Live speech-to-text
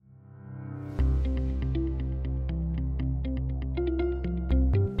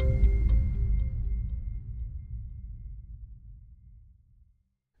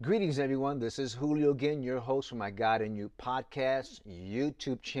Greetings, everyone. This is Julio again, your host for my God and You podcast,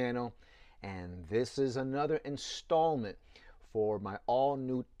 YouTube channel. And this is another installment for my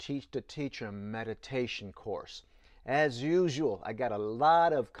all-new Teach the Teacher meditation course. As usual, I got a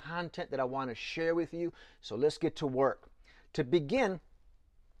lot of content that I want to share with you, so let's get to work. To begin,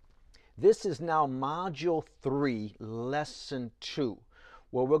 this is now Module 3, Lesson 2,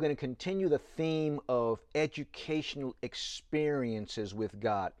 where we're going to continue the theme of educational experiences with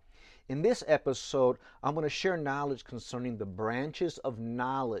God. In this episode, I'm going to share knowledge concerning the branches of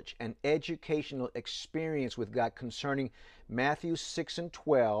knowledge and educational experience with God concerning Matthew 6 and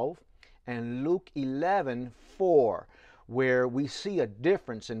 12 and Luke 11:4, where we see a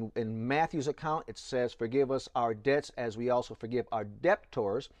difference. In Matthew's account, it says, "Forgive us our debts as we also forgive our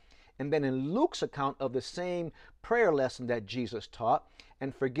debtors." And then in Luke's account of the same prayer lesson that Jesus taught,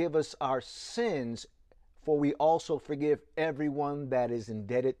 "And forgive us our sins, for we also forgive everyone that is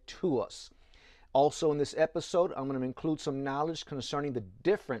indebted to us." Also in this episode, I'm going to include some knowledge concerning the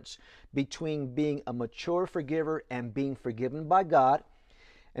difference between being a mature forgiver and being forgiven by God.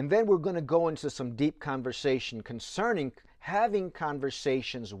 And then we're going to go into some deep conversation concerning having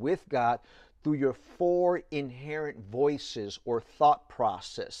conversations with God through your four inherent voices or thought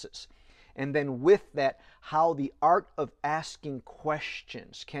processes. And then with that, how the art of asking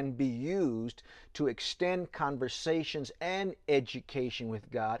questions can be used to extend conversations and education with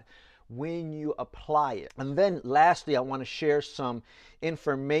God when you apply it. And then lastly, I want to share some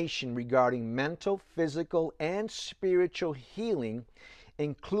information regarding mental, physical, and spiritual healing,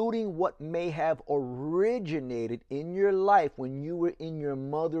 including what may have originated in your life when you were in your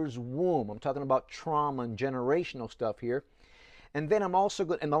mother's womb. I'm talking about trauma and generational stuff here. And then I'm also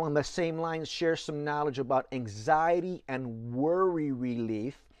going, and along the same lines, share some knowledge about anxiety and worry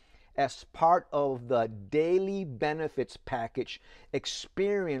relief as part of the daily benefits package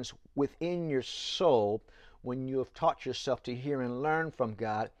experience within your soul when you have taught yourself to hear and learn from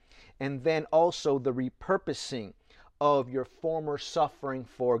God. And then also the repurposing of your former suffering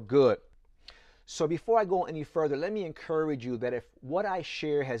for good. So before I go any further, let me encourage you that if what I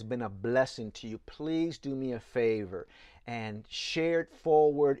share has been a blessing to you, please do me a favor and share it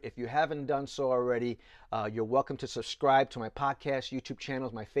forward. If you haven't done so already, you're welcome to subscribe to my podcast, YouTube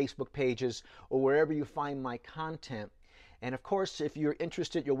channels, my Facebook pages, or wherever you find my content. And of course, if you're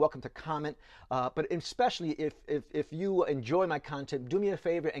interested, you're welcome to comment. But especially if you enjoy my content, do me a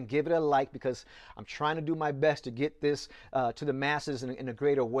favor and give it a like, because I'm trying to do my best to get this to the masses in a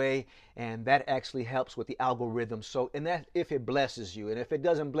greater way. And that actually helps with the algorithm. So, and that if it blesses you. And if it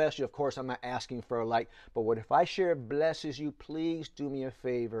doesn't bless you, of course, I'm not asking for a like. But what if I share blesses you, please do me a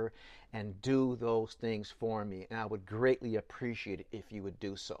favor and do those things for me. And I would greatly appreciate it if you would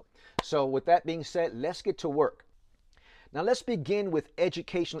do so. So with that being said, let's get to work. Now let's begin with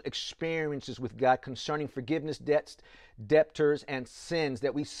educational experiences with God concerning forgiveness, debts, debtors, and sins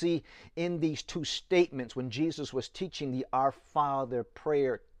that we see in these two statements when Jesus was teaching the Our Father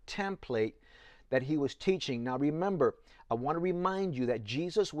prayer template that he was teaching. Now remember, I want to remind you that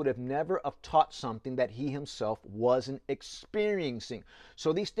Jesus would have never have taught something that he himself wasn't experiencing.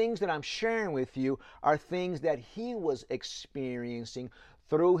 So these things that I'm sharing with you are things that he was experiencing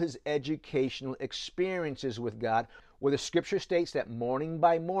through his educational experiences with God, where the scripture states that morning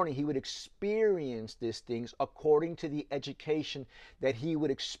by morning he would experience these things according to the education that he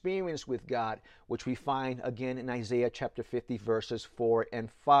would experience with God, which we find again in Isaiah chapter 50 verses 4 and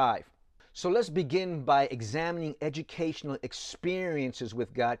 5. So let's begin by examining educational experiences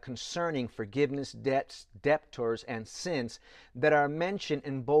with God concerning forgiveness, debts, debtors, and sins that are mentioned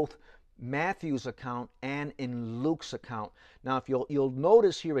in both Matthew's account and in Luke's account. Now, if you'll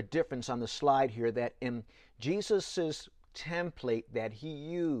notice here a difference on the slide here, that in Jesus's template that he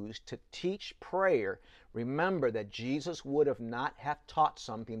used to teach prayer, remember that Jesus would have not have taught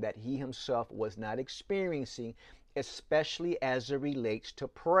something that he himself was not experiencing, especially as it relates to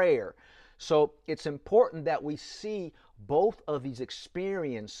prayer. So it's important that we see both of these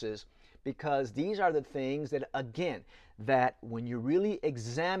experiences, because these are the things that, again, that when you really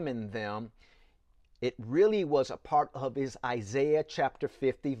examine them, it really was a part of his Isaiah chapter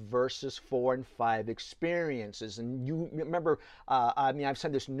 50 verses 4 and 5 experiences. And you remember, I've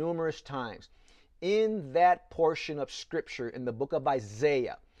said this numerous times. In that portion of scripture in the book of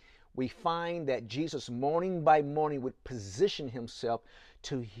Isaiah, we find that Jesus morning by morning would position himself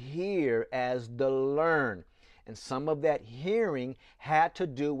to hear as to learn. And some of that hearing had to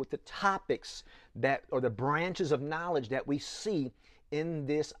do with the topics that, or the branches of knowledge that we see in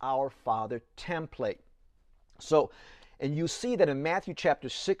this Our Father template. So, and you see that in Matthew chapter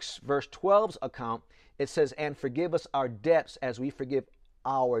 6 verse 12's account, it says, "And forgive us our debts as we forgive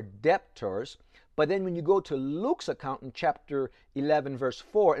our debtors. But then when you go to Luke's account in chapter 11, verse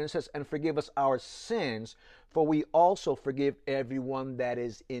 4, and it says, and forgive us our sins, for we also forgive everyone that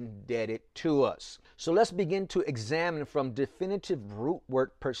is indebted to us. So let's begin to examine from definitive root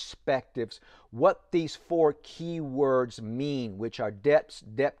word perspectives what these four key words mean, which are debts,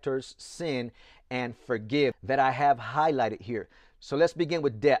 debtors, sin, and forgive, that I have highlighted here. So let's begin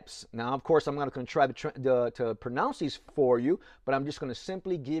with debts. Now, of course, I'm not going to try to pronounce these for you, but I'm just going to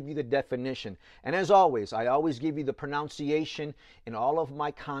simply give you the definition. And as always, I always give you the pronunciation in all of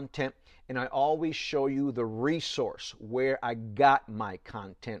my content, and I always show you the resource where I got my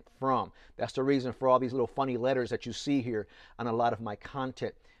content from. That's the reason for all these little funny letters that you see here on a lot of my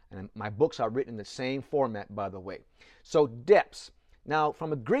content. And my books are written in the same format, by the way. So debts. Now,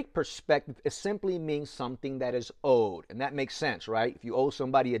 from a Greek perspective, it simply means something that is owed. And that makes sense, right? If you owe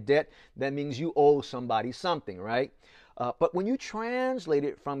somebody a debt, that means you owe somebody something, right? But when you translate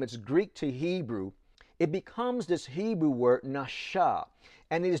it from its Greek to Hebrew, it becomes this Hebrew word nasha.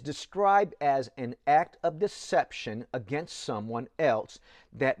 And it is described as an act of deception against someone else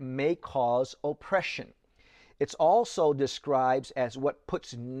that may cause oppression. It's also described as what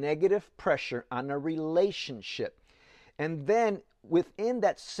puts negative pressure on a relationship. And then within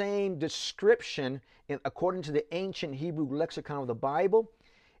that same description, according to the ancient Hebrew lexicon of the Bible,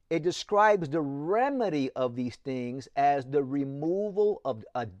 it describes the remedy of these things as the removal of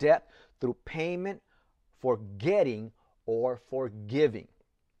a debt through payment, forgetting, or forgiving.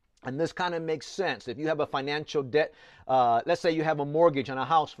 And this kind of makes sense. If you have a financial debt, let's say you have a mortgage on a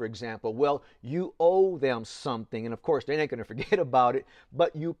house, for example. Well, you owe them something, and of course, they're not going to forget about it,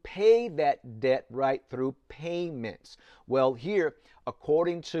 but you pay that debt right through payments. Well, here,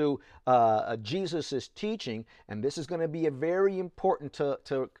 according to Jesus' teaching, and this is going to be a very important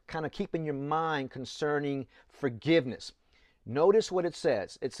to kind of keep in your mind concerning forgiveness. Notice what it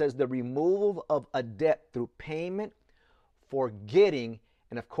says. It says the removal of a debt through payment, forgetting,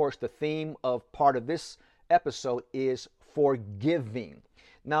 and of course, the theme of part of this episode is forgiving.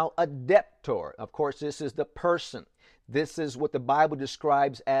 Now, a debtor, of course, this is the person. This is what the Bible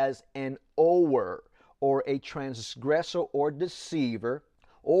describes as an ower, or a transgressor or deceiver,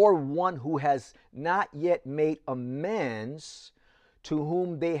 or one who has not yet made amends to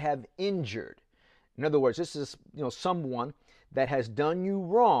whom they have injured. In other words, this is someone that has done you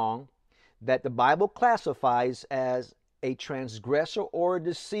wrong that the Bible classifies as a transgressor or a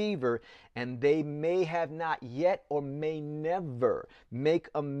deceiver, and they may have not yet or may never make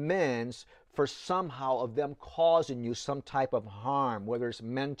amends for somehow of them causing you some type of harm, whether it's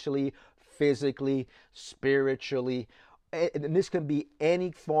mentally, physically, spiritually, and this can be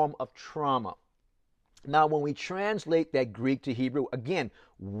any form of trauma. Now, when we translate that Greek to Hebrew, again,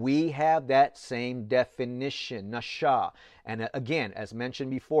 we have that same definition, nasha. And again, as mentioned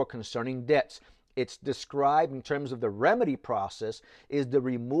before concerning debts, it's described in terms of the remedy process is the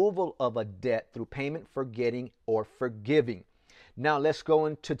removal of a debt through payment, forgetting, or forgiving. Now let's go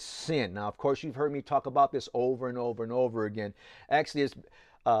into sin. Now, of course, you've heard me talk about this over and over and over again. Actually,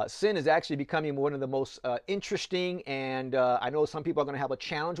 sin is actually becoming one of the most interesting, and I know some people are going to have a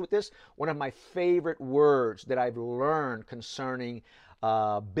challenge with this. One of my favorite words that I've learned concerning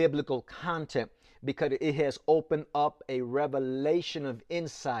biblical content, because it has opened up a revelation of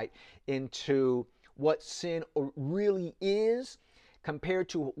insight into what sin really is compared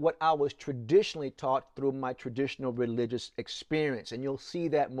to what I was traditionally taught through my traditional religious experience. And you'll see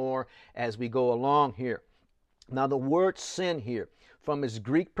that more as we go along here. Now, the word sin here, from its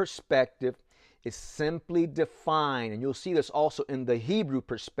Greek perspective, is simply defined, and you'll see this also in the Hebrew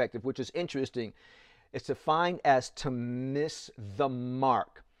perspective, which is interesting. It's defined as to miss the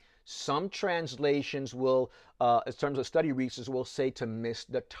mark. Some translations will, in terms of study research, will say to miss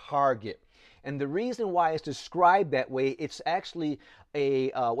the target. And the reason why it's described that way, it's actually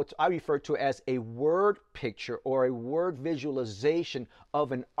what I refer to as a word picture or a word visualization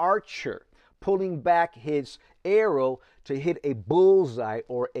of an archer pulling back his arrow to hit a bullseye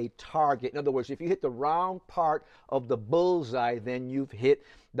or a target. In other words, if you hit the round part of the bullseye, then you've hit,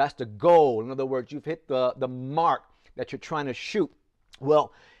 that's the goal. In other words, you've hit the mark that you're trying to shoot.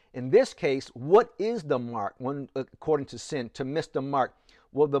 Well, in this case, what is the mark? According to sin, to miss the mark.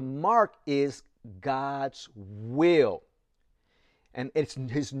 Well, the mark is God's will. And it's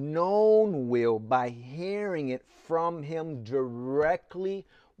his known will by hearing it from him directly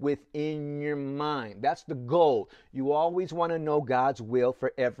within your mind. That's the goal. You always want to know God's will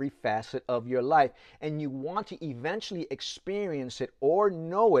for every facet of your life. And you want to eventually experience it or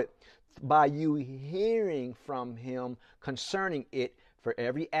know it by you hearing from him concerning it for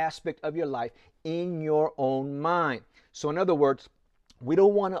every aspect of your life in your own mind. So in other words, We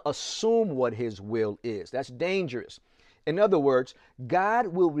don't want to assume what his will is. That's dangerous. In other words, God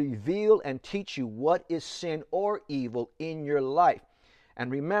will reveal and teach you what is sin or evil in your life.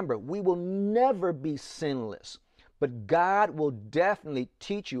 And remember, we will never be sinless, but God will definitely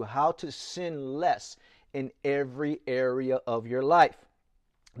teach you how to sin less in every area of your life.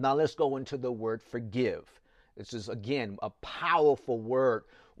 Now let's go into the word forgive. This is, again, a powerful word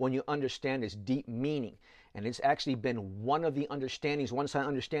when you understand its deep meaning. And it's actually been one of the understandings, once I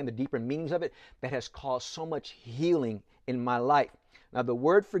understand the deeper meanings of it, that has caused so much healing in my life. Now, the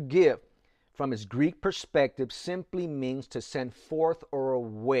word forgive, from its Greek perspective, simply means to send forth or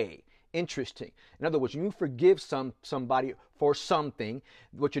away. Interesting. In other words, when you forgive somebody for something,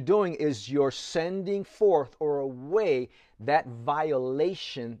 what you're doing is you're sending forth or away that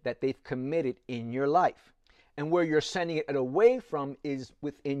violation that they've committed in your life. And where you're sending it away from is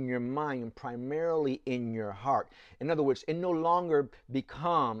within your mind, primarily in your heart. In other words, it no longer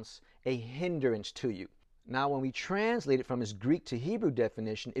becomes a hindrance to you. Now, when we translate it from its Greek to Hebrew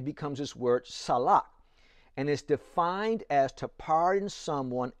definition, it becomes this word salak, and it's defined as to pardon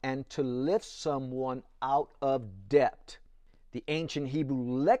someone and to lift someone out of debt. The ancient Hebrew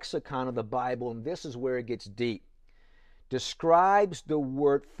lexicon of the Bible, and this is where it gets deep, describes the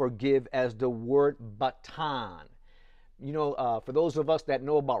word forgive as the word baton. You know, for those of us that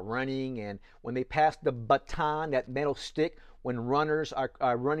know about running, and when they pass the baton, that metal stick, when runners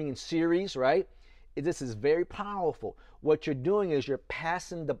are running in series, right? This is very powerful. What you're doing is you're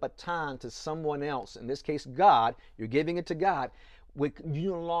passing the baton to someone else. In this case, God. You're giving it to God.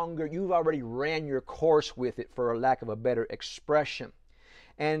 You've already ran your course with it, for a lack of a better expression.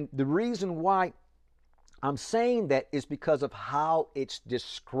 And the reason why I'm saying that is because of how it's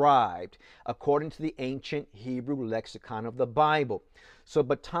described according to the ancient Hebrew lexicon of the Bible. So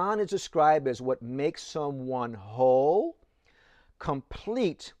baton is described as what makes someone whole,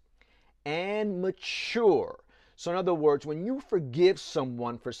 complete, and mature. So in other words, when you forgive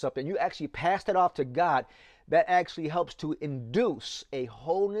someone for something, you actually pass that off to God, that actually helps to induce a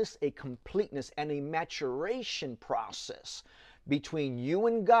wholeness, a completeness, and a maturation process between you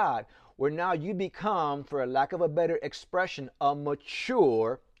and God, where now you become, for a lack of a better expression, a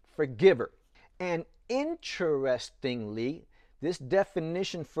mature forgiver. And interestingly, this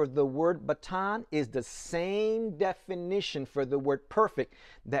definition for the word baton is the same definition for the word perfect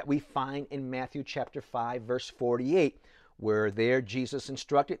that we find in Matthew chapter 5, verse 48, where there Jesus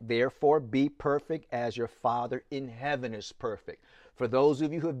instructed, therefore be perfect as your Father in heaven is perfect. For those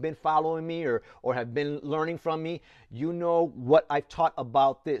of you who have been following me or have been learning from me, you know what I've taught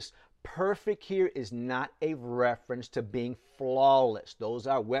about this. Perfect here is not a reference to being flawless. Those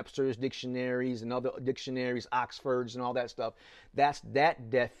are Webster's dictionaries and other dictionaries, Oxford's and all that stuff. That's that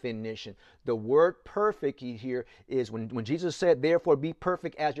definition. The word perfect here is when Jesus said, therefore be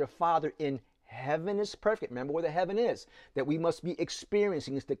perfect as your Father in heaven is perfect. Remember where the heaven is, that we must be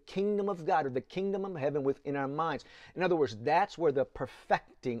experiencing. It's the kingdom of God, or the kingdom of heaven within our minds. In other words, that's where the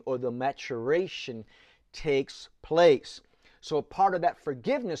perfecting or the maturation takes place. So part of that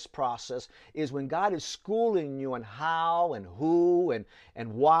forgiveness process is when God is schooling you on how and who and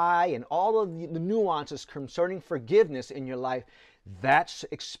why and all of the nuances concerning forgiveness in your life. That's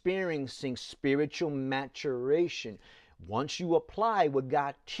experiencing spiritual maturation. Once you apply what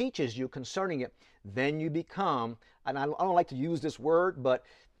God teaches you concerning it, then you become, and I don't like to use this word, but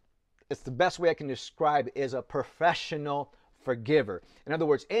it's the best way I can describe it, is a professional forgiver. In other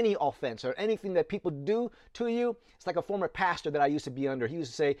words, any offense or anything that people do to you, it's like a former pastor that I used to be under. He used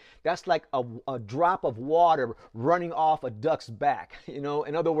to say, that's like a drop of water running off a duck's back. You know,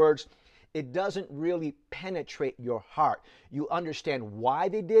 in other words, it doesn't really penetrate your heart. You understand why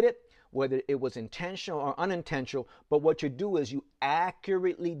they did it, whether it was intentional or unintentional, but what you do is you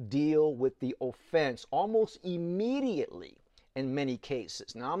accurately deal with the offense almost immediately in many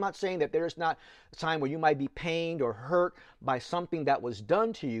cases. Now, I'm not saying that there's not a time where you might be pained or hurt by something that was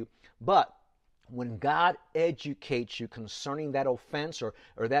done to you, but when God educates you concerning that offense or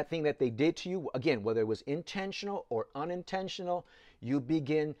that thing that they did to you, again, whether it was intentional or unintentional, you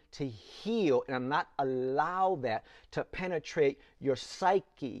begin to heal and not allow that to penetrate your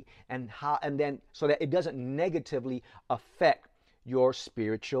psyche and then so that it doesn't negatively affect your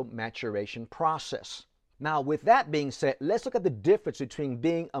spiritual maturation process. Now, with that being said, let's look at the difference between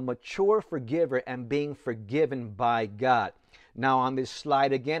being a mature forgiver and being forgiven by God. Now, on this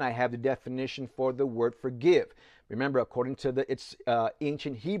slide again, I have the definition for the word forgive. Remember, according to its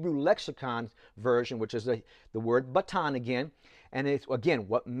ancient Hebrew lexicon version, which is the word baton again, and it's, again,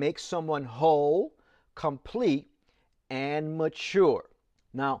 what makes someone whole, complete, and mature.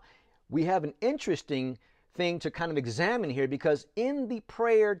 Now, we have an interesting thing to kind of examine here, because in the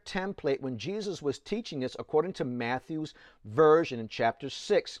prayer template, when Jesus was teaching this, according to Matthew's version in chapter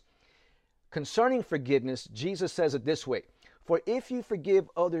 6, concerning forgiveness, Jesus says it this way: "For if you forgive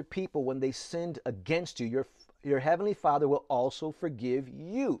other people when they sinned against you, your heavenly Father will also forgive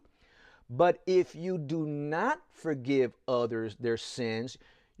you. But if you do not forgive others their sins,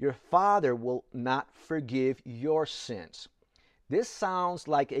 your Father will not forgive your sins." This sounds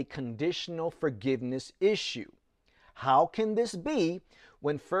like a conditional forgiveness issue. How can this be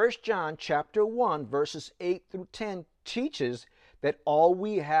when 1 John chapter 1 verses 8 through 10 teaches that all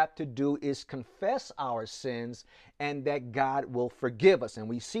we have to do is confess our sins and that God will forgive us? And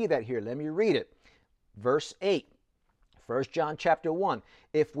we see that here. Let me read it. Verse 8, 1 John chapter 1.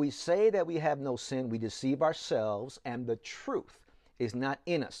 "If we say that we have no sin, we deceive ourselves, and the truth is not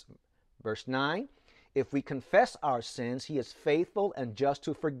in us." Verse 9, "If we confess our sins, he is faithful and just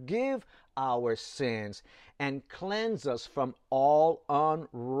to forgive our sins and cleanse us from all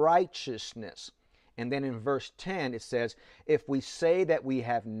unrighteousness." And then in verse 10 it says, "If we say that we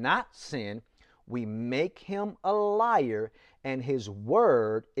have not sinned, we make him a liar, and his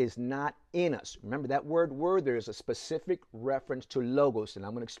word is not in us." Remember that word, there is a specific reference to logos, and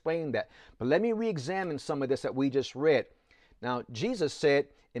I'm going to explain that. But let me re-examine some of this that we just read. Now, Jesus said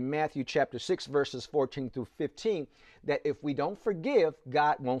in Matthew chapter 6, verses 14 through 15, that if we don't forgive,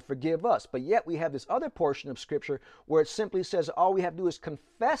 God won't forgive us. But yet we have this other portion of Scripture where it simply says all we have to do is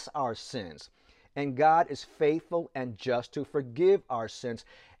confess our sins, and God is faithful and just to forgive our sins.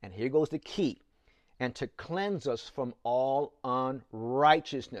 And here goes the key: "and to cleanse us from all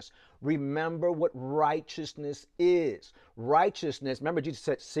unrighteousness." Remember what righteousness is. Righteousness, remember Jesus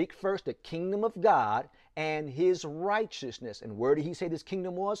said, "Seek first the kingdom of God and his righteousness." And where did he say this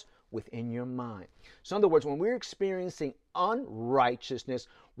kingdom was? Within your mind. So in other words, when we're experiencing unrighteousness,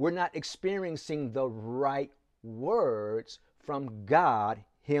 we're not experiencing the right words from God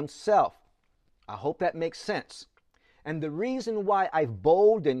himself. I hope that makes sense. And the reason why I've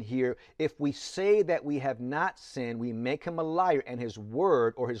boldened here, "if we say that we have not sinned, we make him a liar, and his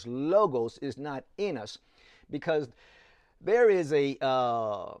word," or his logos, "is not in us," because there is an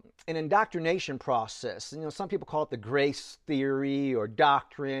indoctrination process. Some people call it the grace theory or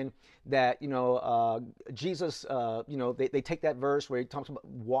doctrine, that Jesus, they take that verse where he talks about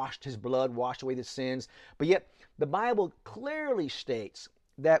washed his blood, washed away the sins, but yet the Bible clearly states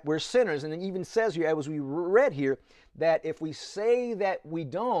that we're sinners, and it even says here, as we read here, that if we say that we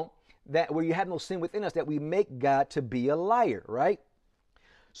don't, that we have no sin within us, that we make God to be a liar, right?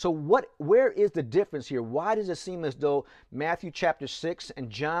 So where is the difference here? Why does it seem as though Matthew chapter 6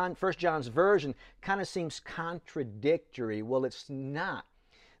 and 1 John's version kind of seems contradictory? Well, it's not.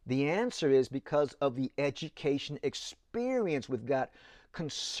 The answer is because of the education experience with God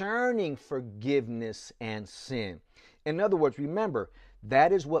concerning forgiveness and sin. In other words, remember,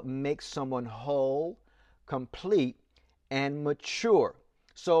 that is what makes someone whole, complete, and mature.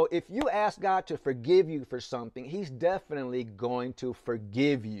 So if you ask God to forgive you for something, he's definitely going to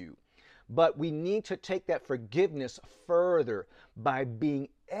forgive you. But we need to take that forgiveness further by being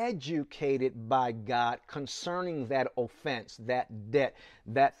educated by God concerning that offense, that debt,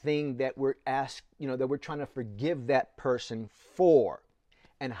 that thing that we're that we're trying to forgive that person for.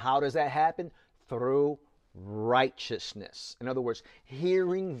 And how does that happen? Through righteousness. In other words,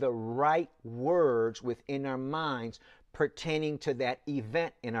 hearing the right words within our minds pertaining to that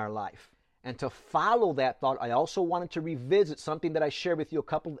event in our life. And to follow that thought, I also wanted to revisit something that I shared with you a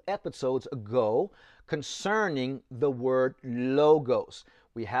couple of episodes ago concerning the word logos.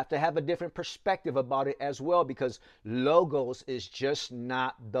 We have to have a different perspective about it as well, because logos is just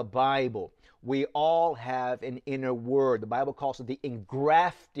not the Bible. We all have an inner word. The Bible calls it the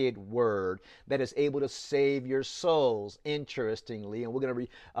engrafted word that is able to save your souls, interestingly. And we're going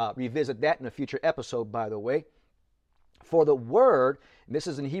to revisit that in a future episode, by the way. For the word, and this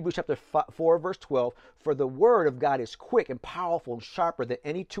is in Hebrews chapter 4, verse 12, "For the word of God is quick and powerful and sharper than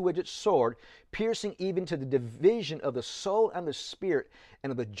any two-edged sword, piercing even to the division of the soul and the spirit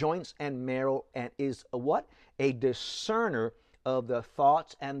and of the joints and marrow, and is a what? A discerner of the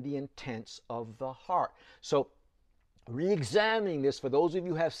thoughts and the intents of the heart." So re-examining this, for those of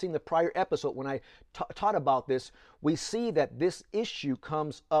you who have seen the prior episode when I taught about this, we see that this issue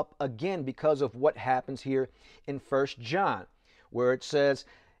comes up again because of what happens here in 1 John, where it says,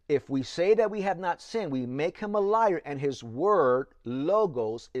 "If we say that we have not sinned, we make him a liar, and his word,"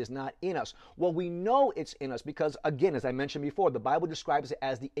 logos, "is not in us." Well, we know it's in us because, again, as I mentioned before, the Bible describes it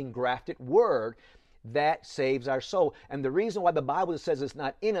as the engrafted word. that saves our soul. And the reason why the Bible says it's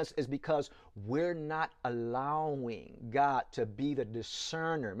not in us is because we're not allowing God to be the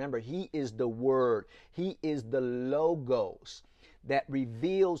discerner. Remember, He is the Word. He is the Logos that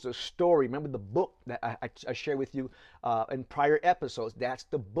reveals the story. Remember the book that I shared with you in prior episodes? That's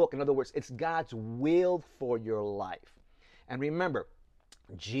the book. In other words, it's God's will for your life. And remember,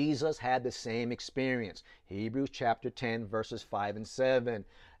 Jesus had the same experience. Hebrews chapter 10, verses 5 and 7.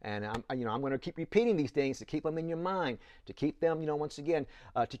 And I'm going to keep repeating these things to keep them in your mind, to keep them, once again,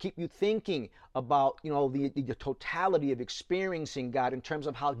 to keep you thinking about, the totality of experiencing God in terms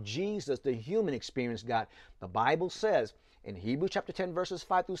of how Jesus, the human, experienced God. The Bible says in Hebrews chapter 10, verses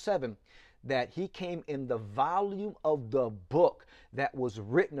 5 through 7, that He came in the volume of the book that was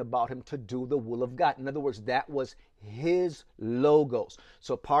written about Him to do the will of God. In other words, that was His Logos.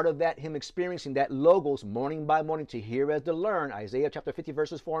 So part of that, Him experiencing that Logos morning by morning, to hear as to learn, Isaiah chapter 50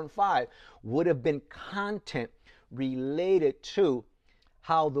 verses 4 and 5, would have been content related to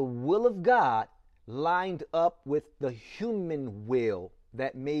how the will of God lined up with the human will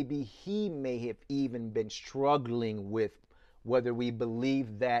that maybe He may have even been struggling with, whether we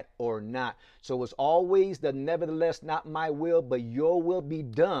believe that or not. So it was always the nevertheless not my will, but your will be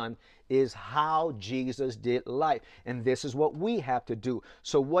done, is how Jesus did life. And this is what we have to do.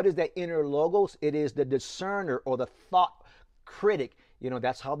 So what is that inner Logos? It is the discerner or the thought critic.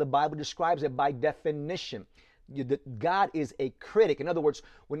 That's how the Bible describes it by definition. God is a critic. In other words,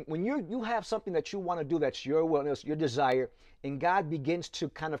 when you have something that you want to do, that's your will, your desire, and God begins to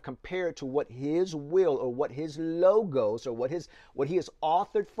kind of compare it to what His will or what His Logos or what He has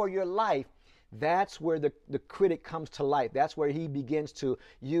authored for your life, that's where the critic comes to life. That's where he begins to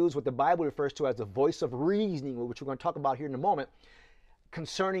use what the Bible refers to as the voice of reasoning, which we're going to talk about here in a moment,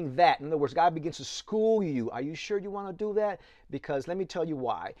 concerning that. In other words, God begins to school you. Are you sure you want to do that? Because let me tell you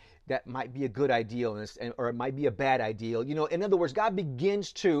why that might be a good idea or it might be a bad idea. In other words, God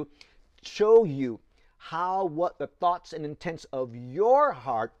begins to show you what the thoughts and intents of your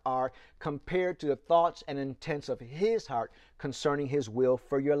heart are compared to the thoughts and intents of His heart concerning His will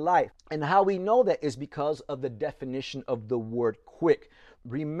for your life. And how we know that is because of the definition of the word quick.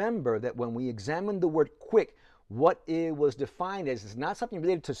 Remember that when we examine the word quick, what it was defined as is not something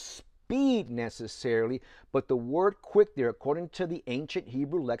related to speed necessarily, but the word quick there, according to the ancient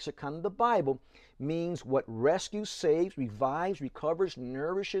Hebrew lexicon of the Bible, means what rescues, saves, revives, recovers,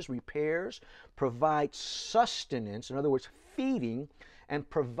 nourishes, repairs, provides sustenance, in other words, feeding, and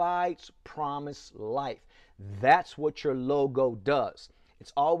provides promised life. That's what your logo does.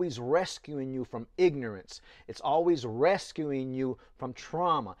 It's always rescuing you from ignorance. It's always rescuing you from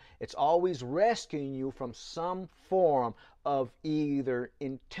trauma. It's always rescuing you from some form of either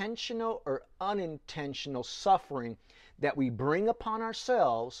intentional or unintentional suffering that we bring upon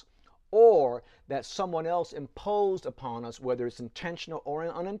ourselves or that someone else imposed upon us, whether it's intentional or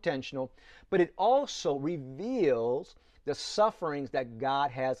unintentional. But it also reveals the sufferings that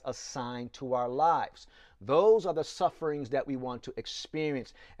God has assigned to our lives. Those are the sufferings that we want to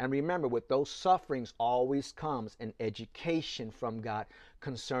experience. And remember, with those sufferings always comes an education from God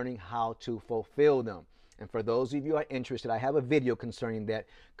concerning how to fulfill them. And for those of you who are interested, I have a video concerning that,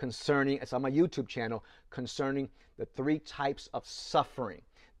 it's on my YouTube channel, concerning the 3 types of suffering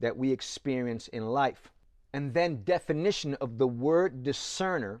that we experience in life. And then definition of the word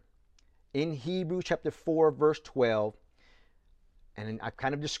discerner in Hebrews chapter 4, verse 12. And I've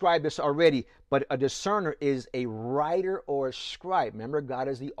kind of described this already, but a discerner is a writer or a scribe. Remember, God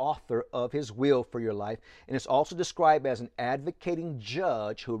is the author of His will for your life. And it's also described as an advocating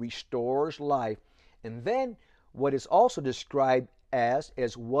judge who restores life. And then what is also described as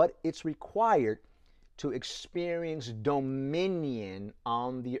what it's required to experience dominion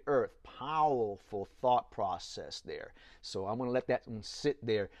on the earth. Powerful thought process there. So I'm going to let that one sit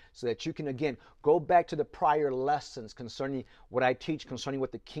there so that you can, again, go back to the prior lessons concerning what I teach, concerning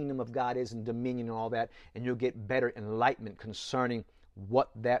what the kingdom of God is and dominion and all that, and you'll get better enlightenment concerning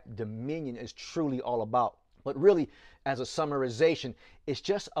what that dominion is truly all about. But really, as a summarization, it's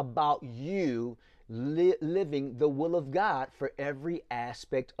just about you living the will of God for every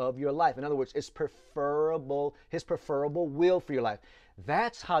aspect of your life. In other words, His preferable will for your life.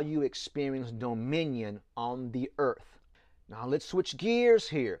 That's how you experience dominion on the earth. Now let's switch gears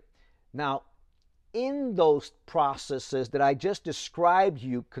here. Now, in those processes that I just described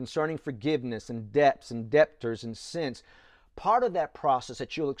you concerning forgiveness and debts and debtors and sins, part of that process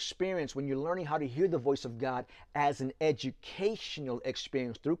that you'll experience when you're learning how to hear the voice of God as an educational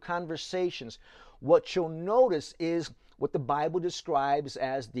experience through conversations what you'll notice is what the Bible describes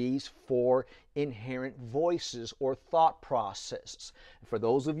as these four inherent voices or thought processes. For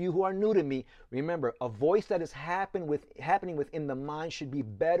those of you who are new to me, remember, a voice that is happening within the mind should be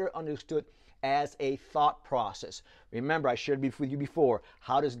better understood as a thought process. Remember, I shared with you before,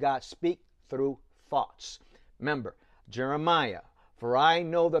 how does God speak? Through thoughts. Remember, Jeremiah, for I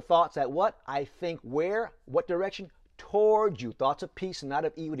know the thoughts that what? I think where? What direction? Toward you. Thoughts of peace and not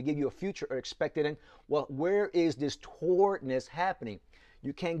of evil to give you a future or expected end. Well, where is this towardness happening?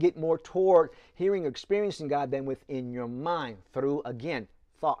 You can't get more toward hearing or experiencing God than within your mind through, again,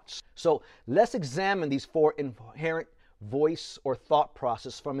 thoughts. So let's examine these four inherent voice or thought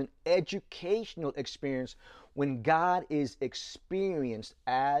process from an educational experience when God is experienced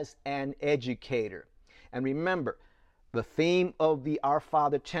as an educator. And remember, the theme of the Our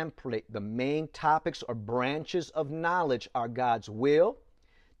Father template, the main topics or branches of knowledge are God's will,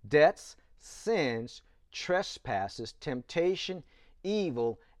 debts, sins, trespasses, temptation,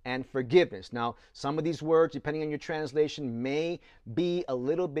 evil, and forgiveness. Now, some of these words, depending on your translation, may be a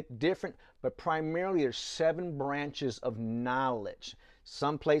little bit different, but primarily there's 7 branches of knowledge.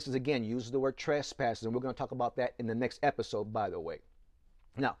 Some places, again, use the word trespasses, and we're going to talk about that in the next episode, by the way.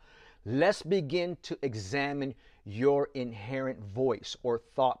 Now, let's begin to examine your inherent voice or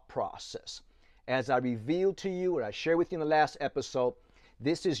thought process. As I revealed to you, or I shared with you in the last episode,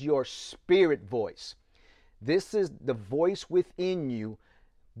 this is your spirit voice. This is the voice within you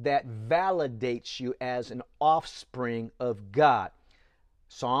that validates you as an offspring of God.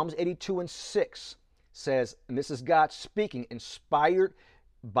 Psalms 82:6 says, and this is God speaking, inspired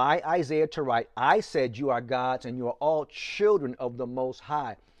by Isaiah to write, I said you are God's and you are all children of the Most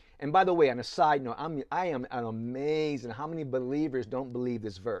High. And by the way, on a side note, I am amazed at how many believers don't believe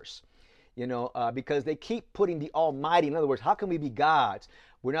this verse. Because they keep putting the Almighty. In other words, how can we be God's?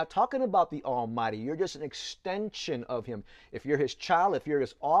 We're not talking about the Almighty. You're just an extension of Him. If you're His child, if you're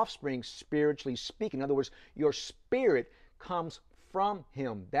His offspring, spiritually speaking, in other words, your spirit comes from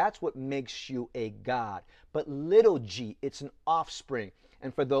Him. That's what makes you a God. But little g, it's an offspring.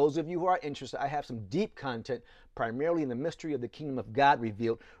 And for those of you who are interested, I have some deep content, primarily in the mystery of the kingdom of God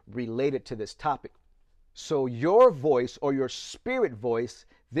revealed, related to this topic. So your voice or your spirit voice,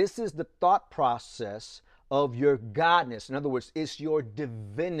 this is the thought process of your godness. In other words, it's your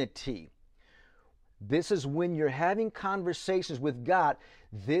divinity. This is when you're having conversations with God,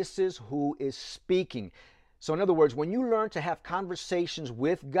 this is who is speaking. So in other words, when you learn to have conversations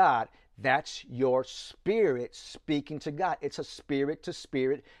with God, that's your spirit speaking to God. It's a spirit to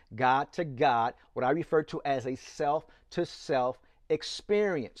spirit, God to God, what I refer to as a self to self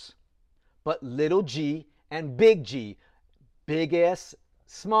experience. But little g and big G, big S,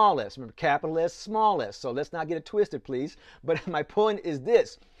 small s. Remember, capital S, small s. So let's not get it twisted, please. But my point is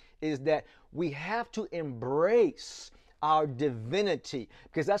this, is that we have to embrace our divinity,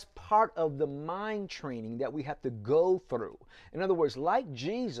 because that's part of the mind training that we have to go through. In other words, like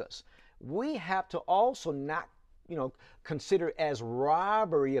Jesus, we have to also not, consider as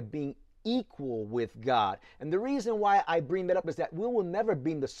robbery of being equal with God. And the reason why I bring that up is that we will never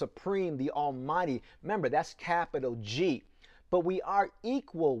be the supreme, the almighty. Remember, that's capital G. But we are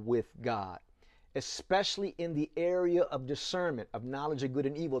equal with God, especially in the area of discernment, of knowledge of good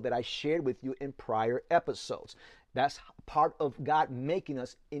and evil that I shared with you in prior episodes. That's part of God making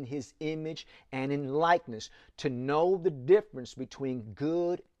us in His image and in likeness, to know the difference between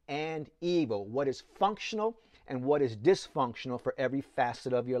good and evil, what is functional and what is dysfunctional for every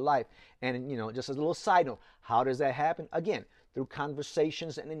facet of your life. And, just as a little side note, how does that happen? Again, through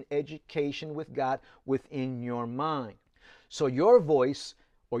conversations and an education with God within your mind. So your voice,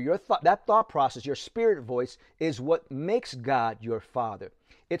 or that thought process, your spirit voice, is what makes God your Father.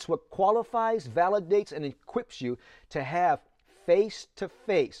 It's what qualifies, validates, and equips you to have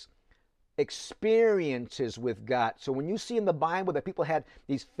face-to-face experiences with God. So when you see in the Bible that people had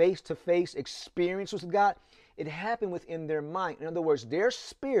these face-to-face experiences with God, it happened within their mind. In other words, their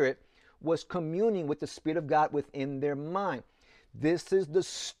spirit was communing with the Spirit of God within their mind. This is the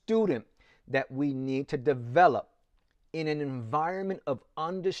student that we need to develop in an environment of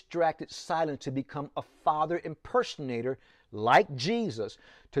undistracted silence to become a Father impersonator like Jesus,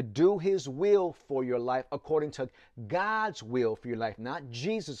 to do His will for your life according to God's will for your life, not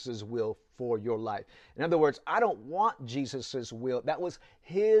Jesus's will for your life. In other words, I don't want Jesus's will. That was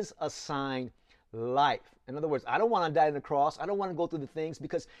His assigned life. In other words, I don't want to die on the cross. I don't want to go through the things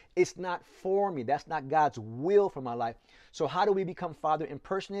because it's not for me. That's not God's will for my life. So how do we become Father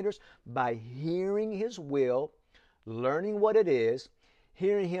impersonators? By hearing His will, learning what it is,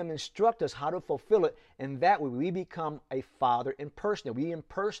 hearing him instruct us how to fulfill it, and that way we become a father impersonator. We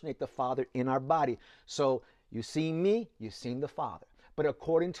impersonate the Father in our body. So you see me, you've seen the Father, but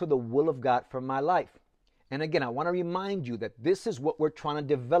according to the will of God for my life. And again, I want to remind you that this is what we're trying to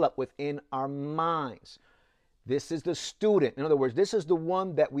develop within our minds. This is the student. In other words, this is the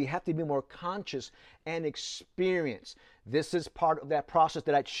one that we have to be more conscious and experience. This is part of that process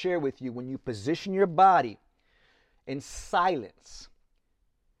that I'd share with you when you position your body in silence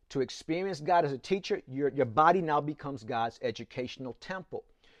to experience God as a teacher. Your body now becomes God's educational temple.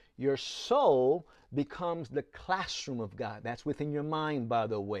 Your soul becomes the classroom of God. That's within your mind, by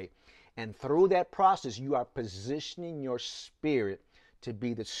the way. And through that process, you are positioning your spirit to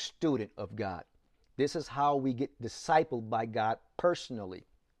be the student of God. This is how we get discipled by God personally.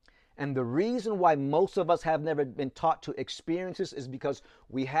 And the reason why most of us have never been taught to experience this is because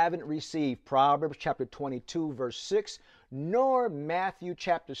we haven't received Proverbs chapter 22, verse 6, nor Matthew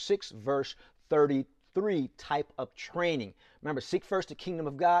chapter 6, verse 33 type of training. Remember, seek first the kingdom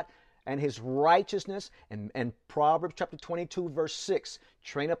of God and his righteousness, and Proverbs chapter 22, verse 6,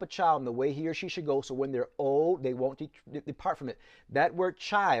 train up a child in the way he or she should go, so when they're old, they won't depart from it. That word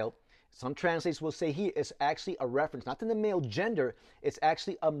child, some translators will say here, is actually a reference, not to the male gender, it's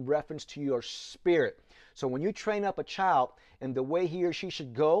actually a reference to your spirit. So when you train up a child in the way he or she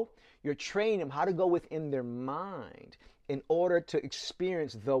should go, you're training them how to go within their mind in order to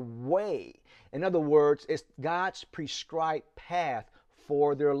experience the way. In other words, it's God's prescribed path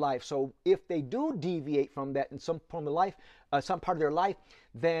for their life. So if they do deviate from that in some part of their life,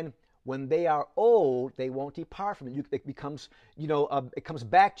 then when they are old, they won't depart from it. It becomes, it comes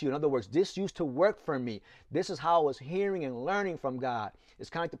back to you. In other words, this used to work for me. This is how I was hearing and learning from God. It's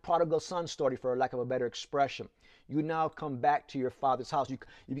kind of like the prodigal son story, for lack of a better expression. You now come back to your father's house.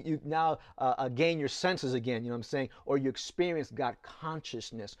 You now gain your senses again, you know what I'm saying? Or you experience God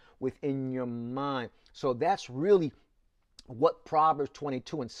consciousness within your mind. So that's really what Proverbs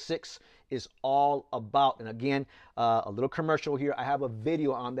 22 and 6 is all about. And again, a little commercial here. I have a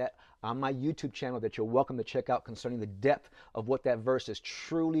video on that on my YouTube channel that you're welcome to check out concerning the depth of what that verse is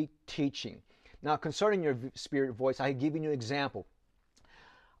truly teaching. Now, concerning your spirit voice, I give you an example.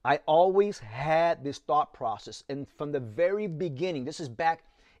 I always had this thought process, and from the very beginning, this is back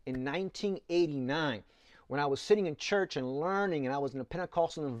in 1989, when I was sitting in church and learning, and I was in a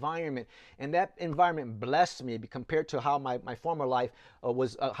Pentecostal environment, and that environment blessed me compared to how my former life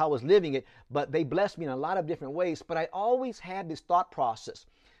was, how I was living it, but they blessed me in a lot of different ways. But I always had this thought process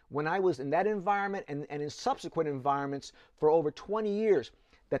when I was in that environment and in subsequent environments for over 20 years,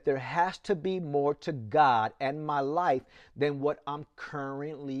 that there has to be more to God and my life than what I'm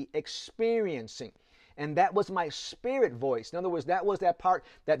currently experiencing. And that was my spirit voice. In other words, that was that part,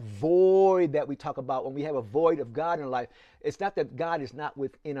 that void that we talk about when we have a void of God in life. It's not that God is not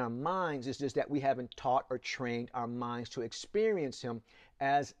within our minds. It's just that we haven't taught or trained our minds to experience him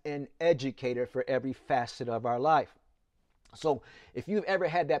as an educator for every facet of our life. So if you've ever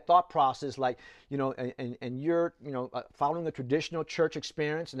had that thought process, like, and you're, following the traditional church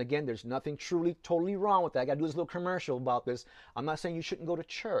experience, and again, there's nothing truly, totally wrong with that. I got to do this little commercial about this. I'm not saying you shouldn't go to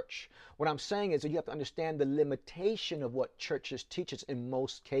church. What I'm saying is that you have to understand the limitation of what churches teach us in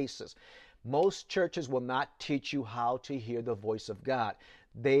most cases. Most churches will not teach you how to hear the voice of God.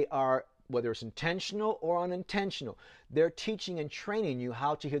 They are, whether it's intentional or unintentional, they're teaching and training you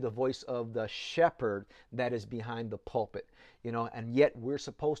how to hear the voice of the shepherd that is behind the pulpit. And yet we're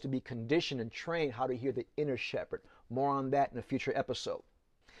supposed to be conditioned and trained how to hear the inner shepherd. More on that in a future episode.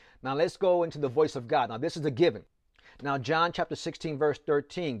 Now let's go into the voice of God. Now this is a given. Now John chapter 16 verse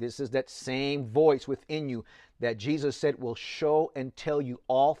 13, this is that same voice within you that Jesus said will show and tell you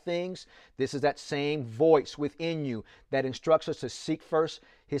all things. This is that same voice within you that instructs us to seek first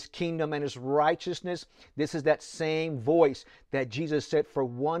his kingdom and his righteousness. This is that same voice that Jesus said, for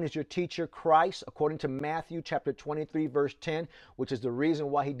one is your teacher, Christ, according to Matthew chapter 23, verse 10, which is the reason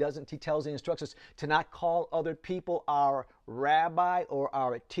why he tells and instructs us to not call other people our rabbi or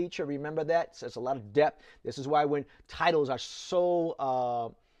our teacher. Remember that? There's a lot of depth. This is why when titles are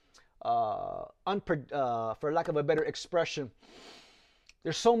so, for lack of a better expression,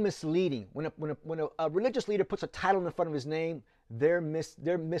 they're so misleading. When a religious leader puts a title in front of his name, they're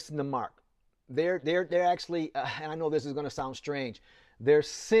missing the mark. They're actually, and I know this is going to sound strange, they're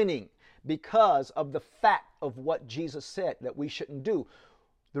sinning because of the fact of what Jesus said that we shouldn't do.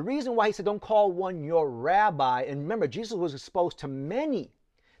 The reason why he said don't call one your rabbi, and remember, Jesus was exposed to many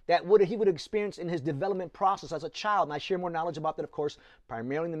that he would experience in his development process as a child. And I share more knowledge about that, of course,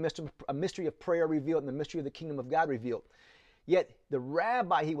 primarily in the mystery of prayer revealed and the mystery of the kingdom of God revealed. Yet the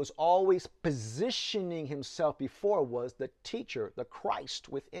rabbi he was always positioning himself before was the teacher, the Christ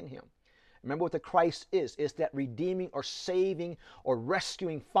within him. Remember what the Christ is. It's that redeeming or saving or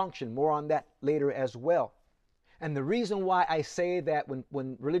rescuing function. More on that later as well. And the reason why I say that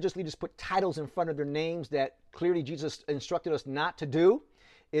when religious leaders put titles in front of their names that clearly Jesus instructed us not to do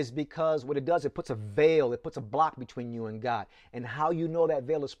is because what it does, it puts a veil, it puts a block between you and God. And how you know that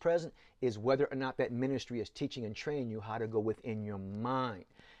veil is present is whether or not that ministry is teaching and training you how to go within your mind.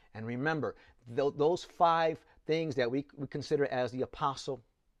 And remember, those 5 things that we consider as the apostle,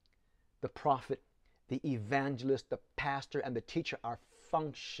 the prophet, the evangelist, the pastor, and the teacher are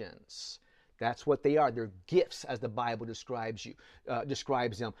functions. That's what they are. They're gifts, as the Bible describes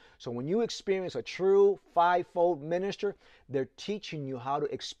them. So when you experience a true 5-fold minister, they're teaching you how to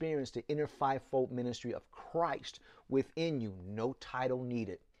experience the inner 5-fold ministry of Christ within you. No title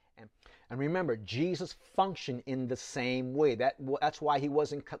needed. And remember, Jesus functioned in the same way. That's why he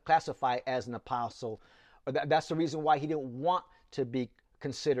wasn't classified as an apostle. That's the reason why he didn't want to be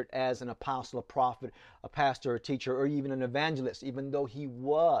considered as an apostle, a prophet, a pastor, a teacher, or even an evangelist, even though he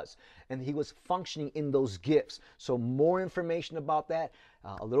was. And he was functioning in those gifts. So more information about that.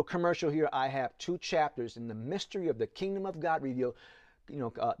 A little commercial here. I have 2 chapters in the Mystery of the Kingdom of God Revealed,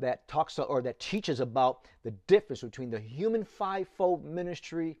 that talks or that teaches about the difference between the human 5-fold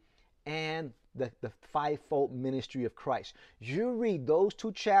ministry and the 5-fold ministry of Christ. You read those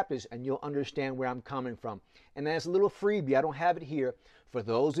 2 chapters and you'll understand where I'm coming from. And as a little freebie, I don't have it here. For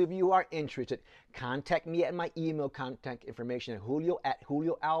those of you who are interested, contact me at my email contact information at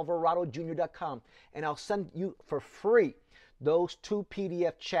julio@julioalvaradojr.com, and I'll send you for free those 2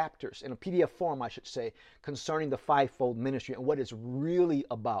 PDF chapters, in a PDF form I should say, concerning the 5-fold ministry and what it's really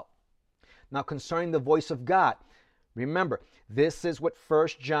about. Now concerning the voice of God, remember, this is what 1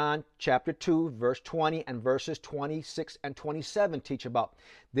 John chapter 2, verse 20 and verses 26 and 27 teach about.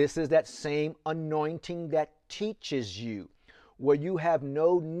 This is that same anointing that teaches you, where you have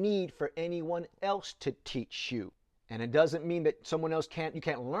no need for anyone else to teach you. And it doesn't mean that someone else you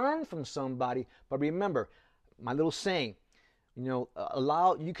can't learn from somebody, but remember, my little saying, you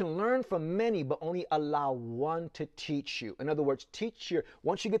can learn from many, but only allow one to teach you. In other words,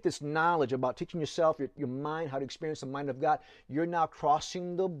 once you get this knowledge about teaching yourself, your mind, how to experience the mind of God, you're now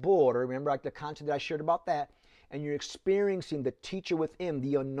crossing the border. Remember like the content that I shared about that, and you're experiencing the teacher within,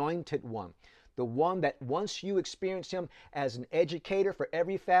 the anointed one. The one that once you experience him as an educator for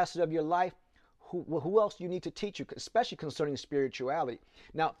every facet of your life, who else do you need to teach you, especially concerning spirituality?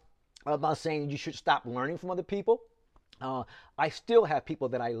 Now, I'm not saying you should stop learning from other people. I still have people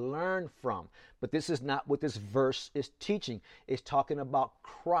that I learn from, but this is not what this verse is teaching. It's talking about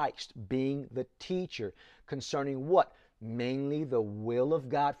Christ being the teacher concerning what? Mainly the will of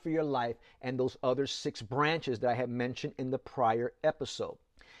God for your life and those other 6 branches that I have mentioned in the prior episode.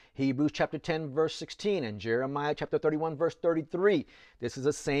 Hebrews chapter 10 verse 16 and Jeremiah chapter 31 verse 33. This is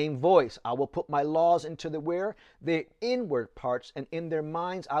the same voice. I will put my laws into their inward parts, and in their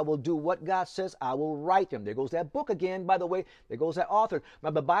minds I will do what God says. I will write them. There goes that book again, by the way. There goes that author.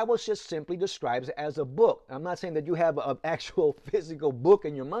 But the Bible just simply describes it as a book. I'm not saying that you have an actual physical book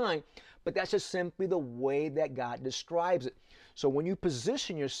in your mind, but that's just simply the way that God describes it. So when you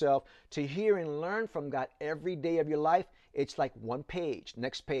position yourself to hear and learn from God every day of your life, it's like one page.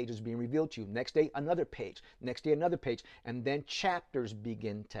 Next page is being revealed to you. Next day, another page. Next day, another page. And then chapters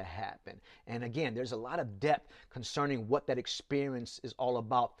begin to happen. And again, there's a lot of depth concerning what that experience is all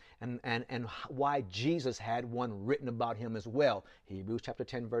about and why Jesus had one written about him as well. Hebrews chapter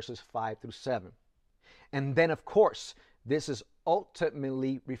 10, verses 5 through 7. And then, of course, this is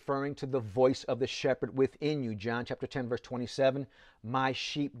ultimately referring to the voice of the shepherd within you. John chapter 10, verse 27. My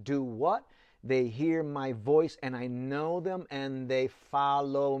sheep do what? They hear my voice, and I know them, and they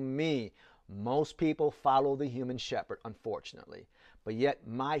follow me. Most people follow the human shepherd, unfortunately. But yet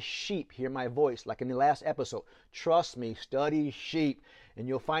my sheep hear my voice, like in the last episode. Trust me, study sheep, and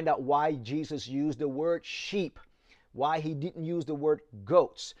you'll find out why Jesus used the word sheep, why he didn't use the word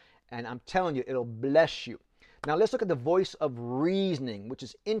goats. And I'm telling you, it'll bless you. Now let's look at the voice of reasoning, which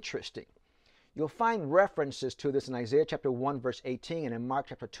is interesting. You'll find references to this in Isaiah chapter 1, verse 18, and in Mark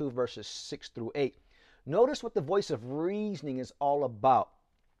chapter 2, verses 6 through 8. Notice what the voice of reasoning is all about.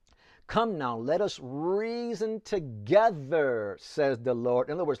 Come now, let us reason together, says the Lord.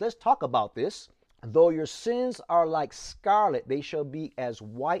 In other words, let's talk about this. Though your sins are like scarlet, they shall be as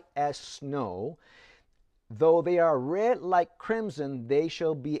white as snow. Though they are red like crimson, they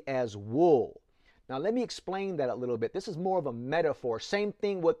shall be as wool. Now, let me explain that a little bit. This is more of a metaphor. Same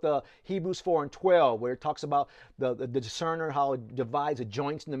thing with the Hebrews 4 and 12, where it talks about the discerner, how it divides the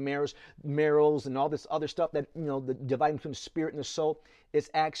joints and the marrows and all this other stuff that, the dividing between the spirit and the soul. It's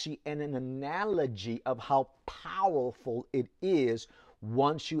actually an analogy of how powerful it is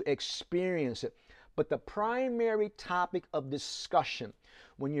once you experience it. But the primary topic of discussion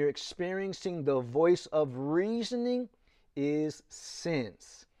when you're experiencing the voice of reasoning is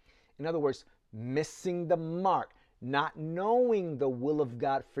sins. In other words, missing the mark, not knowing the will of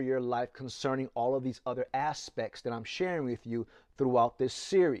God for your life concerning all of these other aspects that I'm sharing with you throughout this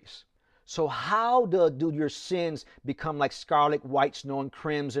series. So how do your sins become like scarlet, white snow, and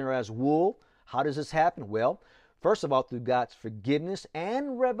crimson, or as wool? How does this happen? Well, first of all, through God's forgiveness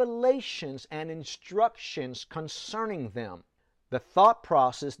and revelations and instructions concerning them. The thought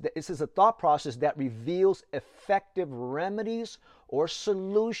process, this is a thought process that reveals effective remedies or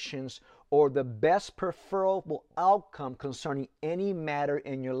solutions or the best preferable outcome concerning any matter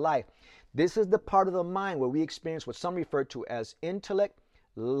in your life. This is the part of the mind where we experience what some refer to as intellect,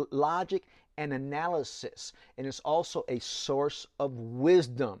 logic, and analysis. And it's also a source of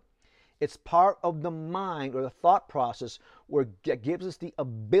wisdom. It's part of the mind or the thought process where it gives us the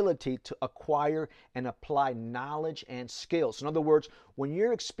ability to acquire and apply knowledge and skills. In other words, when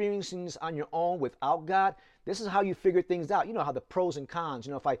you're experiencing this on your own without God, this is how you figure things out. You know how the pros and cons.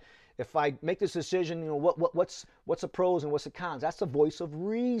 If I make this decision, what's the pros and what's the cons? That's the voice of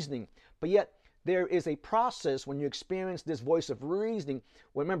reasoning. But yet there is a process when you experience this voice of reasoning.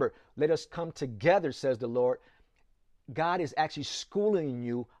 Remember, let us come together, says the Lord. God is actually schooling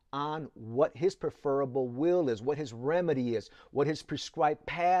you on what his preferable will is, what his remedy is, what his prescribed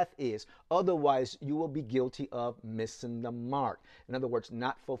path is. Otherwise, you will be guilty of missing the mark. In other words,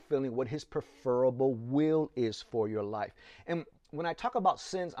 not fulfilling what his preferable will is for your life. And when I talk about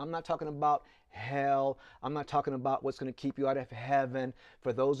sins, I'm not talking about hell. I'm not talking about what's going to keep you out of heaven.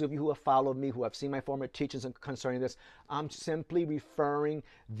 For those of you who have followed me, who have seen my former teachings concerning this, I'm simply referring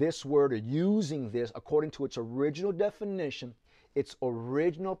this word or using this according to its original definition, its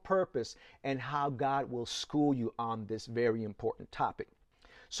original purpose, and how God will school you on this very important topic.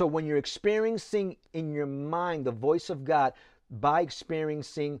 So when you're experiencing in your mind the voice of God by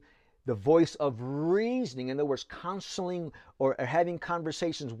experiencing the voice of reasoning, in other words, counseling or having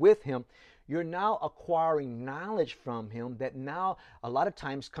conversations with him, you're now acquiring knowledge from him that now a lot of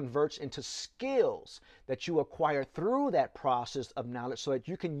times converts into skills that you acquire through that process of knowledge so that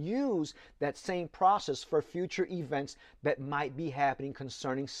you can use that same process for future events that might be happening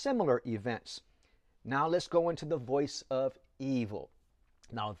concerning similar events. Now let's go into the voice of evil.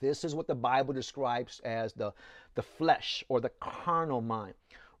 Now this is what the Bible describes as the flesh or the carnal mind.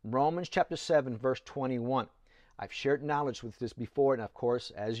 Romans chapter 7 verse 21. I've shared knowledge with this before, and of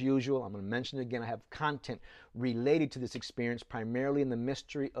course, as usual, I'm going to mention it again. I have content related to this experience, primarily in the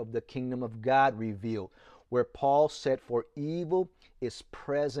mystery of the kingdom of God revealed, where Paul said, "For evil is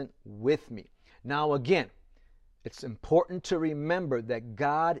present with me." Now again, it's important to remember that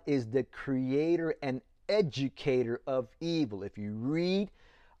God is the creator and educator of evil. If you read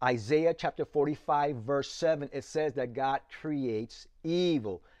Isaiah chapter 45 verse 7, it says that God creates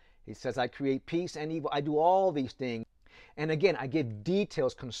evil. He says, "I create peace and evil. I do all these things." And again, I give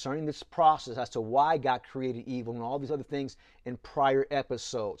details concerning this process as to why God created evil and all these other things in prior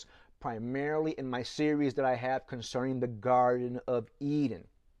episodes, primarily in my series that I have concerning the Garden of Eden.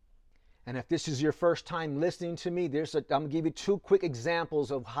 And if this is your first time listening to me, I'm going to give you two quick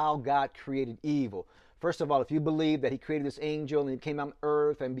examples of how God created evil. First of all, if you believe that he created this angel and he came on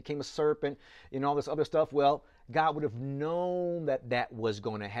earth and became a serpent and all this other stuff, well, God would have known that that was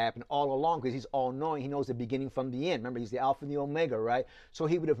going to happen all along because he's all-knowing. He knows the beginning from the end. Remember, he's the Alpha and the Omega, right? So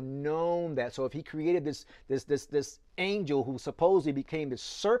he would have known that. So if he created this angel who supposedly became this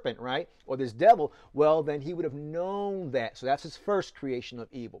serpent, right, or this devil, well, then he would have known that. So that's his first creation of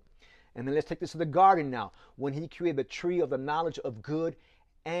evil. And then let's take this to the garden now. When he created the tree of the knowledge of good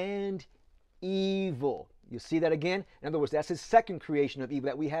and evil. You see that again? In other words, that's his second creation of evil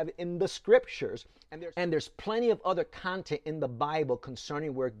that we have in the scriptures. And there's plenty of other content in the Bible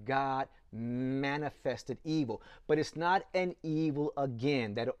concerning where God manifested evil. But it's not an evil,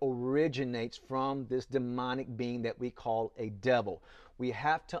 again, that originates from this demonic being that we call a devil. We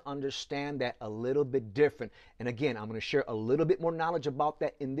have to understand that a little bit different. And again, I'm going to share a little bit more knowledge about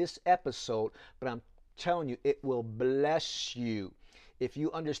that in this episode, but I'm telling you, it will bless you if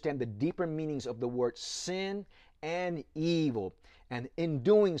you understand the deeper meanings of the word sin and evil. And in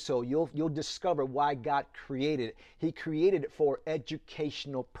doing so, you'll discover why God created it. He created it for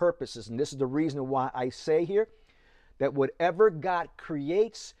educational purposes. And this is the reason why I say here that whatever God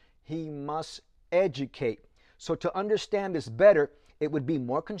creates, he must educate. So to understand this better, it would be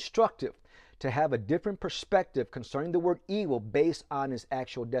more constructive to have a different perspective concerning the word evil based on its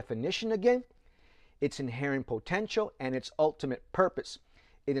actual definition again, its inherent potential, and its ultimate purpose.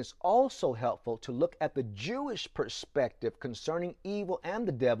 It is also helpful to look at the Jewish perspective concerning evil and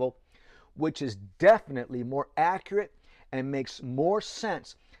the devil, which is definitely more accurate and makes more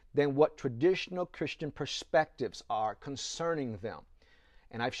sense than what traditional Christian perspectives are concerning them.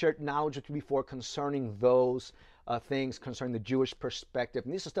 And I've shared knowledge with you before concerning those things concerning the Jewish perspective.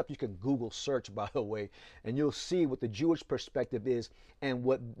 And this is stuff you can Google search, by the way, and you'll see what the Jewish perspective is and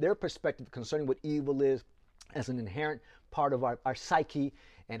what their perspective concerning what evil is as an inherent part of our psyche,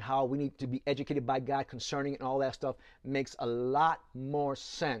 and how we need to be educated by God concerning it, and all that stuff makes a lot more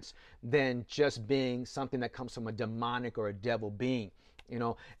sense than just being something that comes from a demonic or a devil being.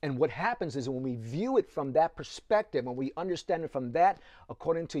 And what happens is when we view it from that perspective, when we understand it from that,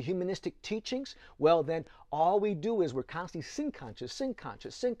 according to humanistic teachings, well, then all we do is we're constantly sin conscious, sin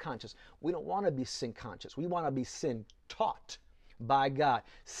conscious, sin conscious. We don't want to be sin conscious. We want to be sin taught by God,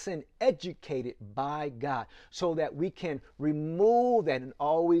 sin educated by God, so that we can remove that and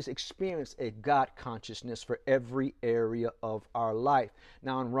always experience a God consciousness for every area of our life.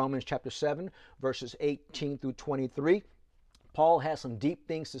 Now in Romans chapter 7, verses 18 through 23, Paul has some deep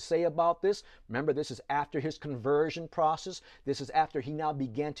things to say about this. Remember, this is after his conversion process. This is after he now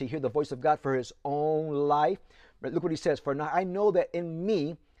began to hear the voice of God for his own life. But look what he says, "For now I know that in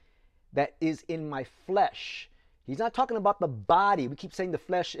me, that is in my flesh." He's not talking about the body. We keep saying the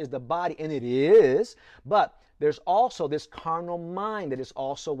flesh is the body, and it is. But there's also this carnal mind that is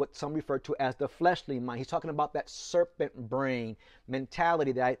also what some refer to as the fleshly mind. He's talking about that serpent brain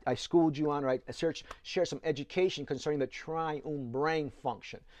mentality that I schooled you on, right? I share some education concerning the triune brain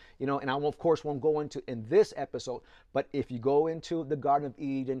function. And I, of course, won't go into in this episode, but if you go into the Garden of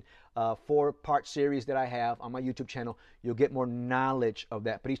Eden 4-part series that I have on my YouTube channel, you'll get more knowledge of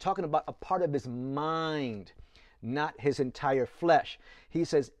that. But he's talking about a part of his mind, not his entire flesh. He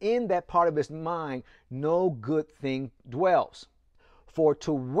says, in that part of his mind, no good thing dwells. For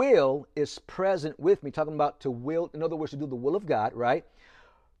to will is present with me. Talking about to will, in other words, to do the will of God, right?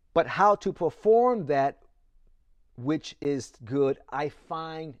 But how to perform that which is good, I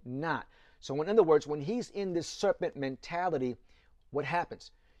find not. So in other words, when he's in this serpent mentality, what happens?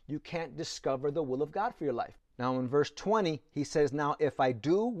 You can't discover the will of God for your life. Now in verse 20, he says, "Now if I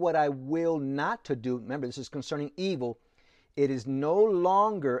do what I will not to do," remember this is concerning evil, "it is no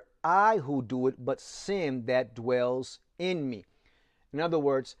longer I who do it, but sin that dwells in me." In other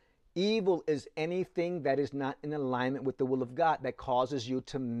words, evil is anything that is not in alignment with the will of God, that causes you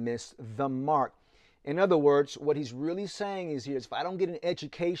to miss the mark. In other words, what he's really saying is here is, if I don't get an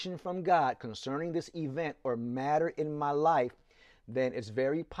education from God concerning this event or matter in my life, then it's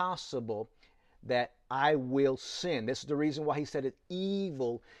very possible that I will sin. This is the reason why he said that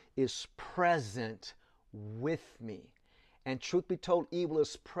evil is present with me. And truth be told, evil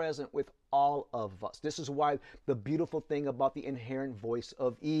is present with all of us. This is why the beautiful thing about the inherent voice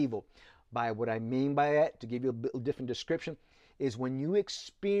of evil, by what I mean by that, to give you a bit different description, is when you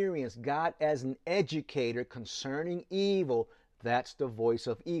experience God as an educator concerning evil, that's the voice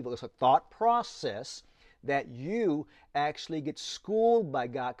of evil. It's a thought process that you actually get schooled by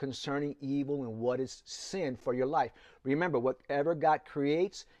God concerning evil and what is sin for your life. Remember, whatever God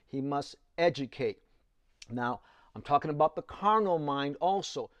creates, he must educate. Now, I'm talking about the carnal mind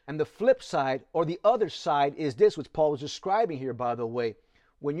also. And the flip side, or the other side, is this, which Paul was describing here, by the way.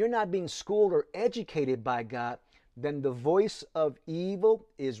 When you're not being schooled or educated by God, then the voice of evil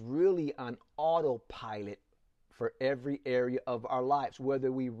is really on autopilot for every area of our lives,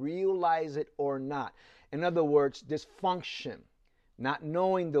 whether we realize it or not. In other words, dysfunction, not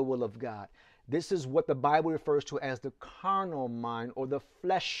knowing the will of God. This is what the Bible refers to as the carnal mind or the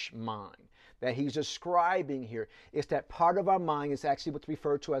flesh mind that he's describing here. It's that part of our mind is actually what's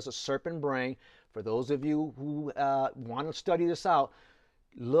referred to as a serpent brain. For those of you who want to study this out,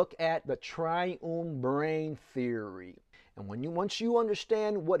 look at the triune brain theory. And once you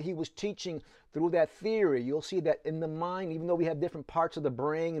understand what he was teaching through that theory, you'll see that in the mind, even though we have different parts of the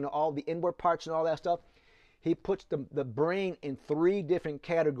brain and all the inward parts and all that stuff, he puts the brain in 3 different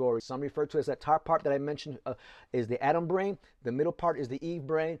categories. Some refer to as that top part that I mentioned is the Adam brain, the middle part is the Eve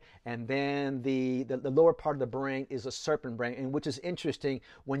brain, and then the lower part of the brain is a serpent brain. And which is interesting,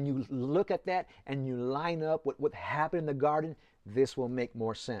 when you look at that and you line up what happened in the garden, this will make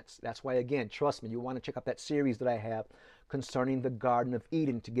more sense. That's why, again, trust me, you want to check out that series that I have concerning the Garden of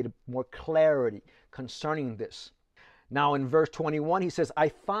Eden to get more clarity concerning this. Now in verse 21, he says, "I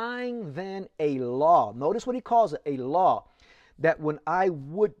find then a law." Notice what he calls it, a law. that when I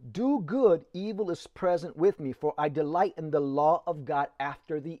would do good, evil is present with me, for I delight in the law of God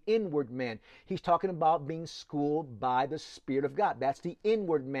after the inward man. He's talking about being schooled by the Spirit of God. That's the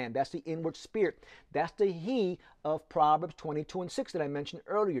inward man. That's the inward spirit. That's the he of Proverbs 22:6 that I mentioned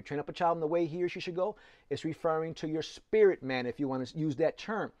earlier. Train up a child in the way he or she should go. It's referring to your spirit man, if you want to use that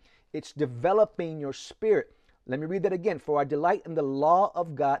term. It's developing your spirit. Let me read that again. For I delight in the law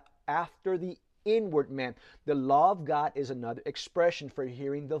of God after the inward man. The law of God is another expression for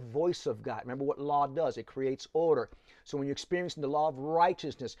hearing the voice of God. Remember what law does? It creates order. So when you're experiencing the law of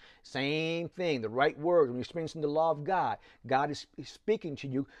righteousness, same thing, the right word. When you're experiencing the law of God, God is speaking to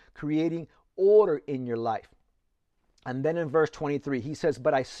you, creating order in your life. And then in verse 23, he says,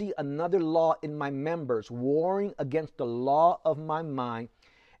 but I see another law in my members, warring against the law of my mind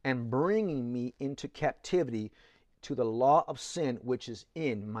and bringing me into captivity to the law of sin which is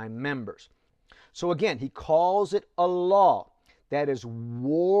in my members. So again, he calls it a law that is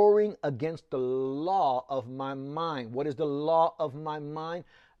warring against the law of my mind. What is the law of my mind?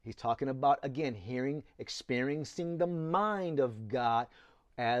 He's talking about, again, experiencing the mind of God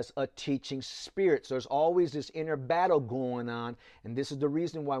as a teaching spirit. So there's always this inner battle going on. And this is the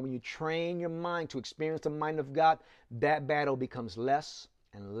reason why when you train your mind to experience the mind of God, that battle becomes less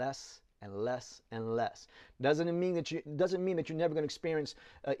and less and less and less. Doesn't mean that you're never going to experience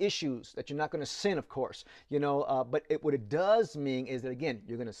issues, that you're not going to sin, of course. But what it does mean is that, again,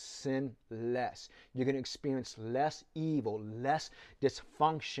 you're going to sin less. You're going to experience less evil, less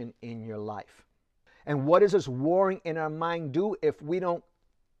dysfunction in your life. And what does this warring in our mind do if we don't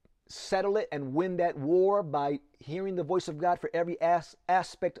settle it and win that war by hearing the voice of God for every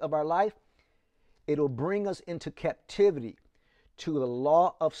aspect of our life? It'll bring us into captivity to the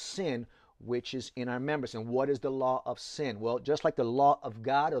law of sin which is in our members. And what is the law of sin? Well, just like the law of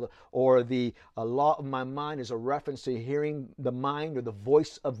God or the law of my mind is a reference to hearing the mind or the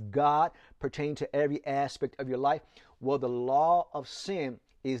voice of God pertaining to every aspect of your life. Well, the law of sin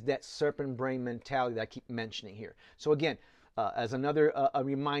is that serpent brain mentality that I keep mentioning here. So again, as another a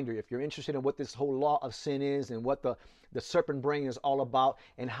reminder, if you're interested in what this whole law of sin is and what the serpent brain is all about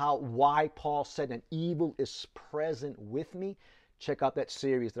and why Paul said an evil is present with me, check out that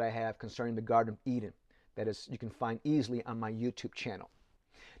series that I have concerning the Garden of Eden. That is, you can find easily on my YouTube channel.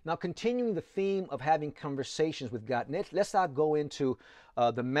 Now, continuing the theme of having conversations with God, let's now go into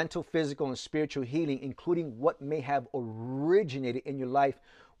the mental, physical, and spiritual healing, including what may have originated in your life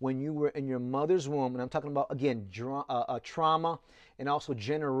when you were in your mother's womb. And I'm talking about, again, trauma and also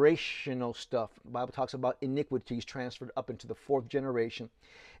generational stuff. The Bible talks about iniquities transferred up into the fourth generation.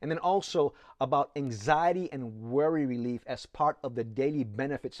 And then also about anxiety and worry relief as part of the daily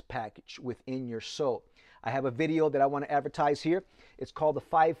benefits package within your soul. I have a video that I want to advertise here. It's called The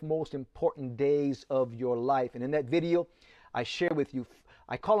 5 Most Important Days of Your Life. And in that video, I share with you,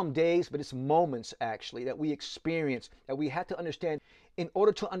 I call them days, but it's moments actually that we experience, that we have to understand in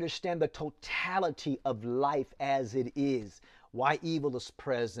order to understand the totality of life as it is. Why evil is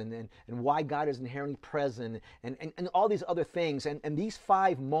present and why God is inherently present and all these other things. And these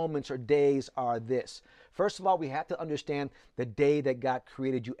 5 moments or days are this. First of all, we have to understand the day that God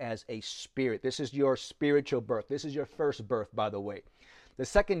created you as a spirit. This is your spiritual birth. This is your first birth, by the way. The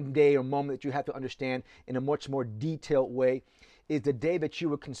second day or moment that you have to understand in a much more detailed way is the day that you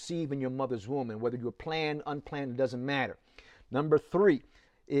were conceived in your mother's womb. And whether you were planned, unplanned, it doesn't matter. Number 3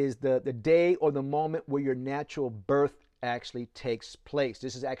 is the day or the moment where your natural birth actually takes place.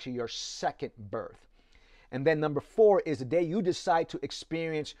 This is actually your second birth. And then number 4 is the day you decide to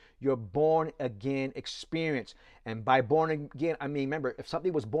experience your born again experience. And by born again, I mean, remember, if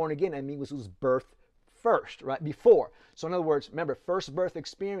something was born again, I mean, it was birth first, right? Before. So in other words, remember, first birth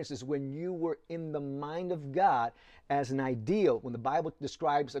experience is when you were in the mind of God as an ideal. When the Bible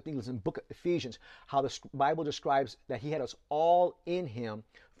describes, I think it's in the book of Ephesians, how the Bible describes that he had us all in him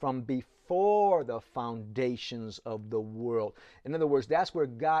from before the foundations of the world. In other words, that's where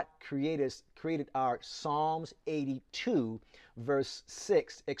God created our Psalms 82 verse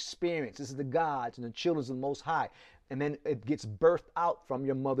 6 experience. This is the gods and the children of the Most High. And then it gets birthed out from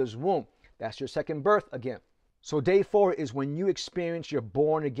your mother's womb. That's your second birth again. So day 4 is when you experience your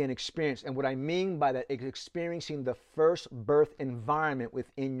born again experience. And what I mean by that is experiencing the first birth environment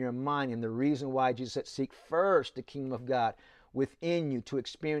within your mind. And the reason why Jesus said, seek first the kingdom of God within you to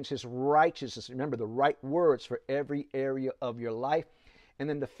experience his righteousness. Remember the right words for every area of your life. And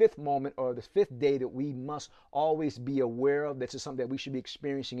then the 5th moment or the 5th day that we must always be aware of, this is something that we should be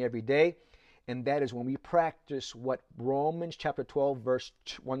experiencing every day. And that is when we practice what Romans chapter 12, verse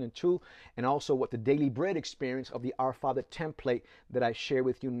 1 and 2, and also what the daily bread experience of the Our Father template that I share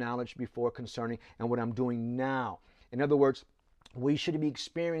with you knowledge before concerning and what I'm doing now. In other words, We should be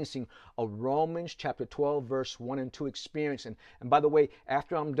experiencing a Romans chapter 12, verse 1 and 2 experience. And by the way,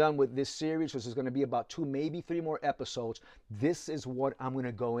 after I'm done with this series, which is going to be about 2, maybe 3 more episodes, this is what I'm going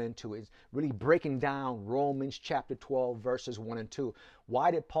to go into, is really breaking down Romans chapter 12, verses 1 and 2.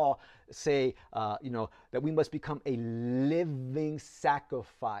 Why did Paul say, that we must become a living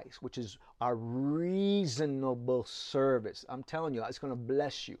sacrifice, which is our reasonable service? I'm telling you, it's going to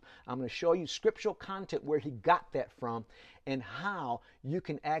bless you. I'm going to show you scriptural content where he got that from, and how you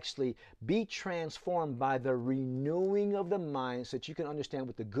can actually be transformed by the renewing of the mind so that you can understand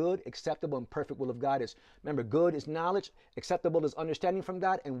what the good, acceptable, and perfect will of God is. Remember, good is knowledge, acceptable is understanding from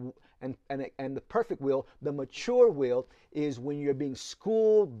God, and the perfect will, the mature will, is when you're being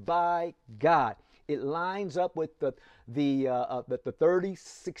schooled by God. It lines up with the 30,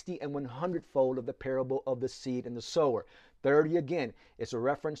 60, and 100 fold of the parable of the seed and the sower. 30, again, it's a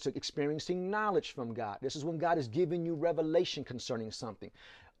reference to experiencing knowledge from God. This is when God is giving you revelation concerning something.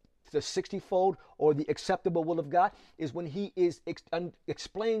 The 60-fold, or the acceptable will of God, is when he is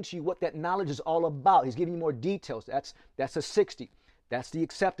explaining to you what that knowledge is all about. He's giving you more details. That's a 60. That's the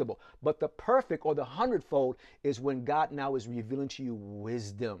acceptable. But the perfect, or the 100-fold, is when God now is revealing to you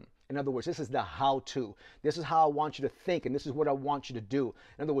wisdom. In other words, this is the how-to. This is how I want you to think, and this is what I want you to do.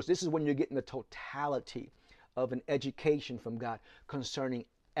 In other words, this is when you're getting the totality of an education from God concerning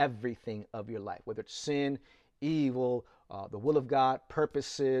everything of your life, whether it's sin, evil, the will of God,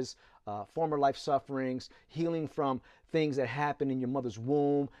 purposes, former life sufferings, healing from things that happened in your mother's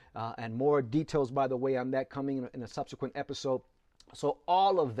womb, and more details, by the way, on that coming in a subsequent episode. So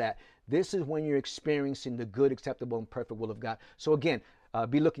all of that, this is when you're experiencing the good, acceptable, and perfect will of God. So again,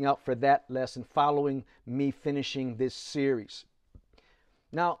 be looking out for that lesson following me finishing this series.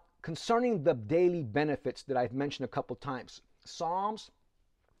 Now, concerning the daily benefits that I've mentioned a couple times, Psalms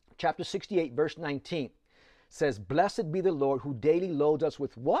chapter 68, verse 19 says, "Blessed be the Lord who daily loads us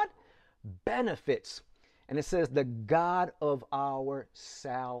with" what? Benefits. And it says, "the God of our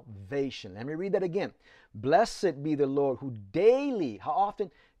salvation." Let me read that again. Blessed be the Lord who daily, how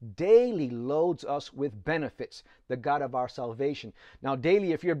often? Daily loads us with benefits, the God of our salvation. Now,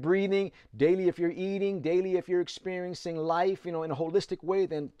 daily, if you're breathing, daily, if you're eating, daily, if you're experiencing life, in a holistic way,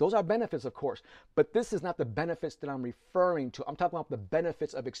 then those are benefits, of course. But this is not the benefits that I'm referring to. I'm talking about the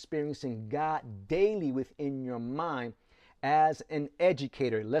benefits of experiencing God daily within your mind as an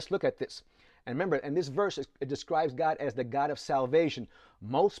educator. Let's look at this. And remember, in this verse, it describes God as the God of salvation.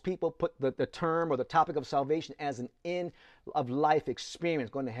 Most people put the term or the topic of salvation as an end of life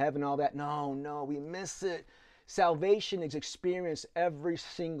experience, going to heaven, all that. No, we miss it. Salvation is experienced every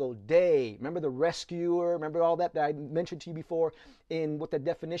single day. Remember the rescuer? Remember all that I mentioned to you before in what the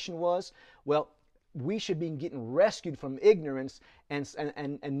definition was? Well, we should be getting rescued from ignorance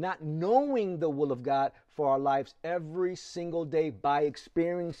and not knowing the will of God for our lives every single day by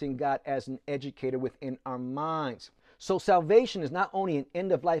experiencing God as an educator within our minds. So salvation is not only an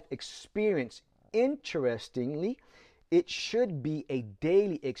end-of-life experience. Interestingly, it should be a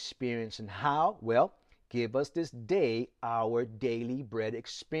daily experience. And how? Well, give us this day our daily bread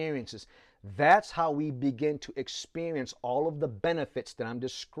experiences. That's how we begin to experience all of the benefits that I'm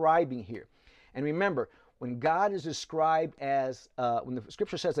describing here. And remember, when God is described as, when the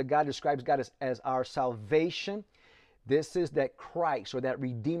scripture says that God describes God as our salvation, this is that Christ, or that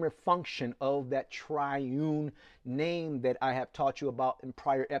Redeemer function of that triune name that I have taught you about in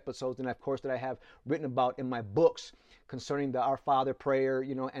prior episodes, and of course that I have written about in my books concerning the Our Father prayer,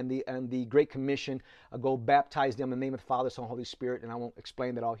 and the Great Commission. Go baptize them in the name of the Father, Son, and Holy Spirit, and I won't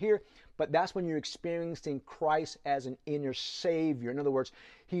explain that all here. But that's when you're experiencing Christ as an inner Savior. In other words,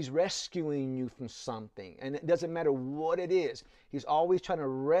 He's rescuing you from something, and it doesn't matter what it is. He's always trying to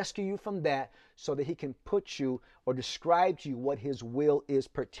rescue you from that so that He can put you or describe to you what His will is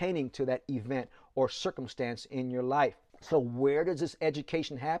pertaining to that event or circumstance in your life. So where does this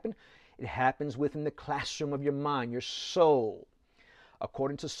education happen? It happens within the classroom of your mind, your soul.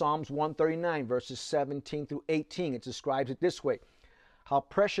 According to Psalms 139, verses 17 through 18, it describes it this way. How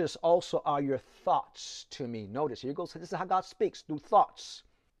precious also are your thoughts to me. Notice, here goes, this is how God speaks, through thoughts.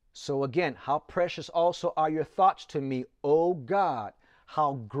 So again, how precious also are your thoughts to me, O God.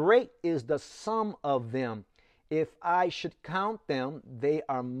 How great is the sum of them. If I should count them, they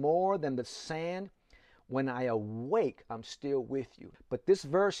are more than the sand. When I awake, I'm still with you. But this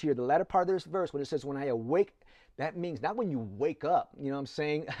verse here, the latter part of this verse, when it says when I awake, that means not when you wake up. You know what I'm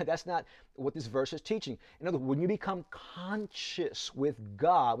saying? That's not what this verse is teaching. In other words, when you become conscious with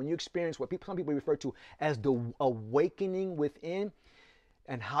God, when you experience what some people refer to as the awakening within.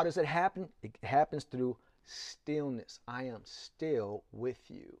 And how does it happen? It happens through stillness. I am still with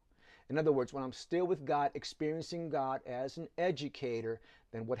you. In other words, when I'm still with God, experiencing God as an educator,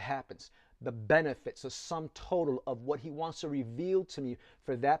 then what happens? The benefits, the sum total of what he wants to reveal to me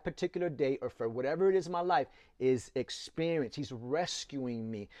for that particular day or for whatever it is in my life is experience. He's rescuing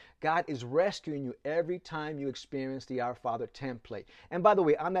me. God is rescuing you every time you experience the Our Father template. And by the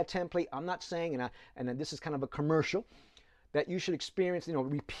way, on that template, I'm not saying, and this is kind of a commercial, that you should experience,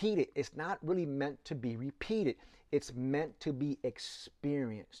 repeat it. It's not really meant to be repeated. It's meant to be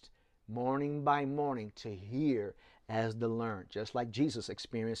experienced morning by morning, to hear as to learn, just like Jesus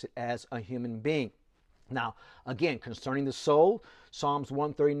experienced it as a human being. Now, again, concerning the soul, Psalms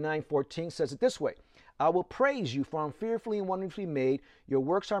 139:14 says it this way: I will praise you, for I'm fearfully and wonderfully made. Your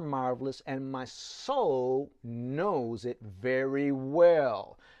works are marvelous, and my soul knows it very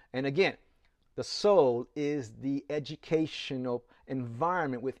well. And again, the soul is the educational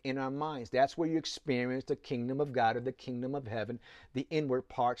environment within our minds. That's where you experience the kingdom of God or the kingdom of heaven, the inward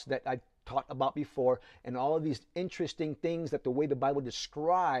parts that I taught about before, and all of these interesting things that the way the Bible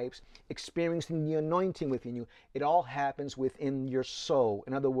describes experiencing the anointing within you, it all happens within your soul.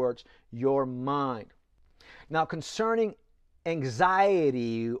 In other words, your mind. Now, concerning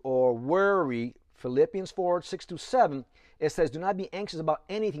anxiety or worry, Philippians 4:6-7, it says, do not be anxious about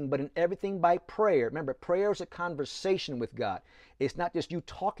anything, but in everything by prayer. Remember, prayer is a conversation with God. It's not just you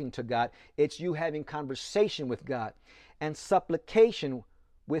talking to God, it's you having conversation with God. And supplication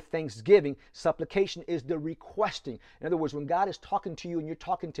with thanksgiving. Supplication is the requesting. In other words, when God is talking to you and you're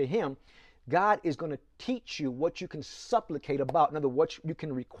talking to him, God is going to teach you what you can supplicate about. In other words, what you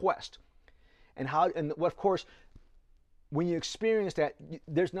can request. And of course, when you experience that,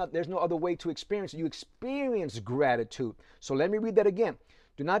 there's no other way to experience it. You experience gratitude. So let me read that again.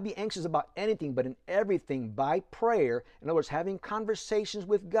 Do not be anxious about anything, but in everything by prayer. In other words, having conversations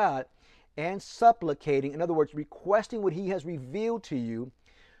with God and supplicating. In other words, requesting what he has revealed to you.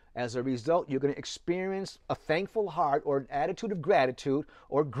 As a result, you're going to experience a thankful heart or an attitude of gratitude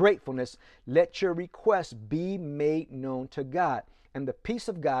or gratefulness. Let your requests be made known to God. And the peace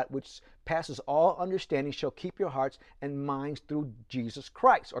of God, which passes all understanding, shall keep your hearts and minds through Jesus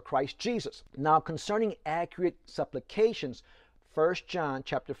Christ, or Christ Jesus. Now, concerning accurate supplications, 1 John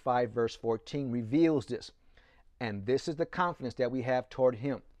chapter 5, verse 14 reveals this. And this is the confidence that we have toward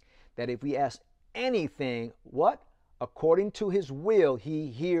him, that if we ask anything, what? According to his will, he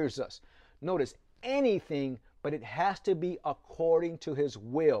hears us. Notice, anything, but it has to be according to his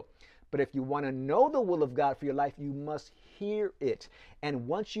will. But if you want to know the will of God for your life, you must hear it. And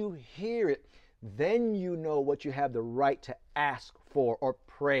once you hear it, then you know what you have the right to ask for or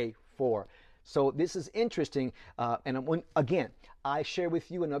pray for. So this is interesting. Again, I share with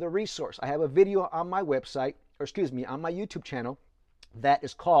you another resource. I have a video on my website, on my YouTube channel, that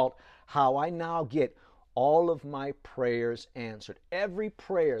is called How I Now Get All of My Prayers Answered. Every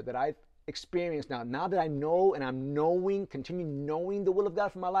prayer that I've experienced now that I know and continue knowing the will of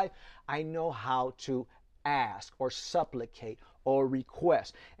God for my life, I know how to ask or supplicate or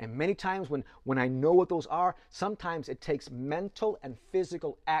request. And many times when I know what those are, sometimes it takes mental and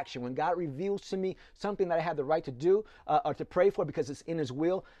physical action. When God reveals to me something that I have the right to do or to pray for because it's in his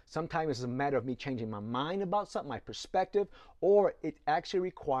will, sometimes it's a matter of me changing my mind about something, my perspective, or it actually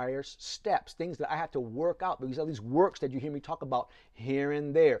requires steps, things that I have to work out. These are these works that you hear me talk about here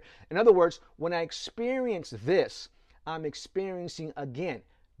and there. In other words, when I experience this, I'm experiencing again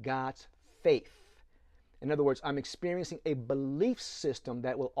God's faith. In other words, I'm experiencing a belief system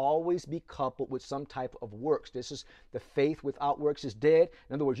that will always be coupled with some type of works. This is the faith without works is dead.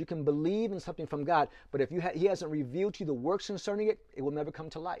 In other words, you can believe in something from God, but if he hasn't revealed to you the works concerning it, it will never come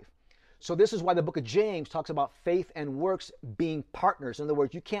to life. So this is why the book of James talks about faith and works being partners. In other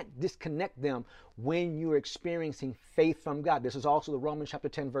words, you can't disconnect them when you're experiencing faith from God. This is also the Romans chapter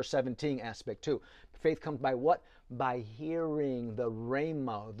 10, verse 17 aspect too. Faith comes by what? By hearing the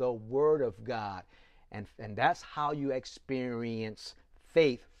rhema, the word of God. And that's how you experience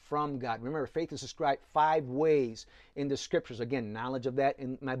faith from God. Remember, faith is described 5 ways in the scriptures. Again, knowledge of that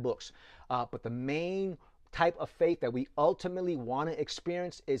in my books. But the main type of faith that we ultimately want to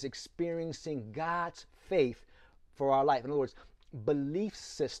experience is experiencing God's faith for our life. In other words, belief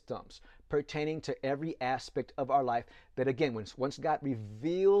systems pertaining to every aspect of our life that, again, once God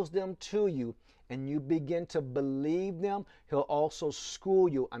reveals them to you, and you begin to believe them, he'll also school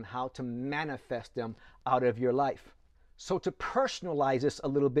you on how to manifest them out of your life. So to personalize this a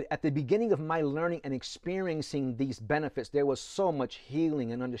little bit, at the beginning of my learning and experiencing these benefits, there was so much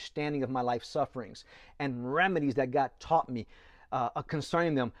healing and understanding of my life sufferings and remedies that God taught me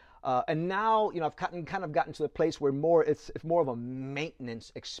concerning them. And now, I've kind of gotten to the place where it's more of a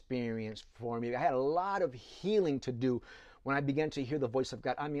maintenance experience for me. I had a lot of healing to do when I began to hear the voice of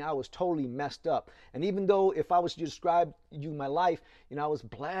God. I mean, I was totally messed up. And even though if I was to describe you my life, I was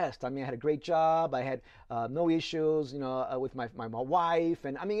blessed. I mean, I had a great job. I had no issues, with my wife.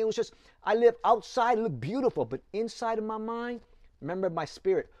 And I mean, it was just, I lived outside, it looked beautiful, but inside of my mind, remember my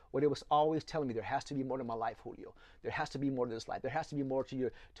spirit, what it was always telling me, there has to be more to my life, Julio. There has to be more to this life. There has to be more to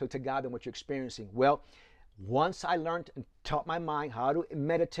God than what you're experiencing. Well, once I learned and taught my mind how to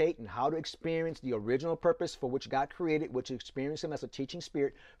meditate and how to experience the original purpose for which God created, which is experience Him as a teaching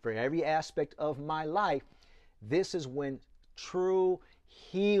spirit for every aspect of my life, this is when true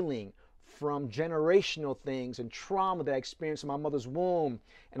healing from generational things and trauma that I experienced in my mother's womb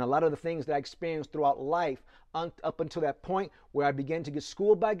and a lot of the things that I experienced throughout life up until that point where I began to get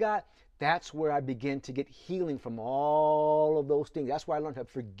schooled by God, that's where I began to get healing from all of those things. That's where I learned how to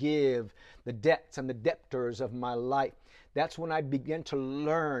forgive the debts and the debtors of my life. That's when I began to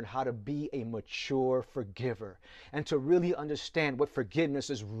learn how to be a mature forgiver and to really understand what forgiveness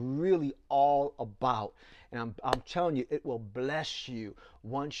is really all about. And I'm telling you, it will bless you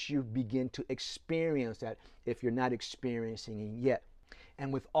once you begin to experience that if you're not experiencing it yet.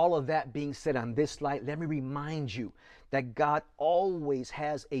 And with all of that being said on this slide, let me remind you that God always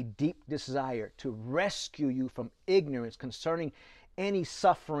has a deep desire to rescue you from ignorance concerning any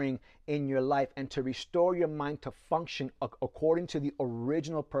suffering in your life and to restore your mind to function according to the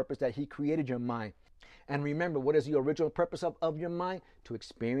original purpose that He created your mind. And remember, what is the original purpose of your mind? To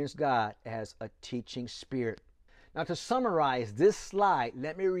experience God as a teaching spirit. Now, to summarize this slide,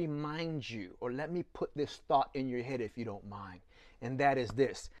 let me remind you, or let me put this thought in your head if you don't mind. And that is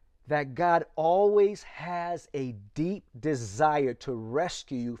this, that God always has a deep desire to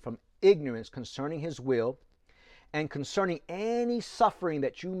rescue you from ignorance concerning His will and concerning any suffering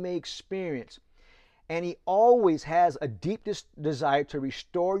that you may experience. And He always has a deep desire to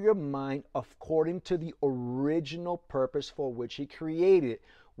restore your mind according to the original purpose for which He created,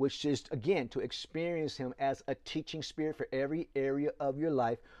 which is, again, to experience Him as a teaching spirit for every area of your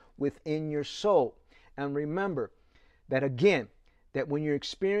life within your soul. And remember that, again, that when you're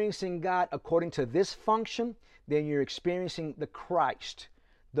experiencing God according to this function, then you're experiencing the Christ,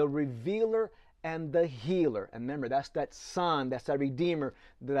 the revealer and the healer. And remember, that's that Son, that's that Redeemer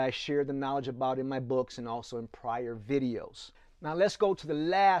that I shared the knowledge about in my books and also in prior videos. Now let's go to the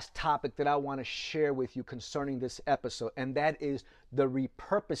last topic that I want to share with you concerning this episode, and that is the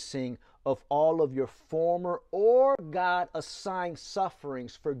repurposing of all of your former or God-assigned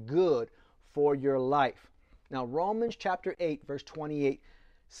sufferings for good for your life. Now, Romans chapter 8, verse 28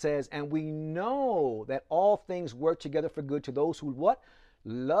 says, and we know that all things work together for good to those who what?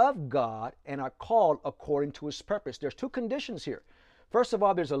 Love God and are called according to His purpose. There's two conditions here. First of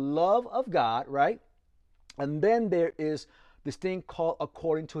all, there's a love of God, right? And then there is this thing called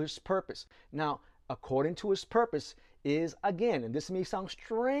according to His purpose. Now, according to His purpose is, again, and this may sound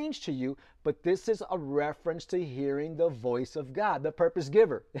strange to you, but this is a reference to hearing the voice of God, the purpose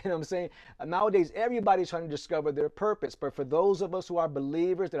giver. You know what I'm saying? Nowadays, everybody's trying to discover their purpose. But for those of us who are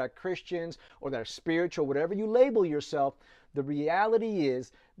believers, that are Christians, or that are spiritual, whatever you label yourself, the reality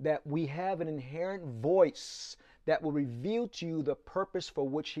is that we have an inherent voice that will reveal to you the purpose for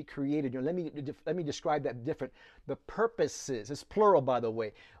which He created you. Let me describe that different. The purposes, it's plural by the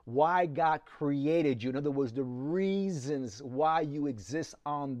way, why God created you. In other words, the reasons why you exist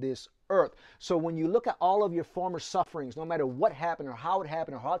on this earth. So when you look at all of your former sufferings, no matter what happened or how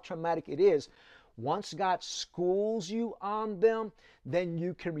how traumatic it is, once God schools you on them, then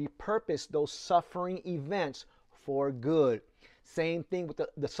you can repurpose those suffering events for good. Same thing with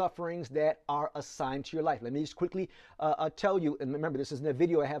the sufferings that are assigned to your life. Let me just quickly tell you, and remember, this is in a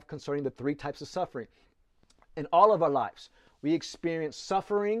video I have concerning the 3 types of suffering. In all of our lives, we experience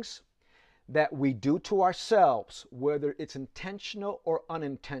sufferings that we do to ourselves, whether it's intentional or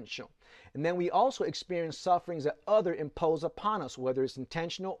unintentional. And then we also experience sufferings that others impose upon us, whether it's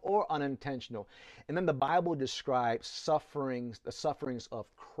intentional or unintentional. And then the Bible describes sufferings, the sufferings of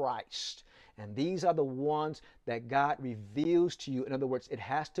Christ. And these are the ones that God reveals to you. In other words, it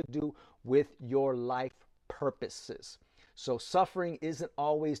has to do with your life purposes. So suffering isn't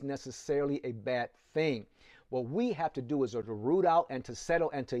always necessarily a bad thing. What we have to do is to root out and to settle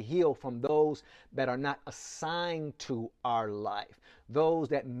and to heal from those that are not assigned to our life, those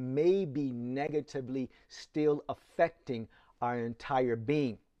that may be negatively still affecting our entire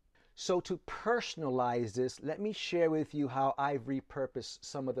being. So to personalize this, let me share with you how I've repurposed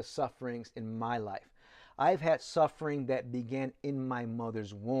some of the sufferings in my life. I've had suffering that began in my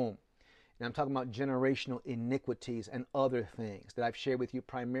mother's womb. And I'm talking about generational iniquities and other things that I've shared with you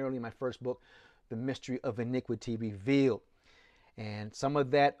primarily in my first book, The Mystery of Iniquity Revealed. And some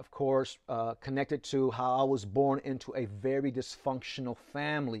of that, of course, connected to how I was born into a very dysfunctional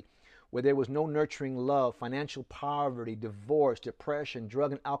family where there was no nurturing love, financial poverty, divorce, depression,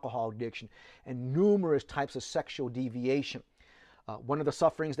 drug and alcohol addiction, and numerous types of sexual deviation. One of the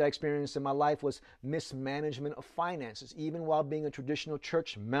sufferings that I experienced in my life was mismanagement of finances, even while being a traditional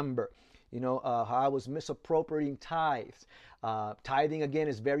church member. How I was misappropriating tithes. Tithing, again,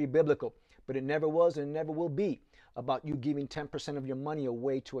 is very biblical, but it never was and never will be about you giving 10% of your money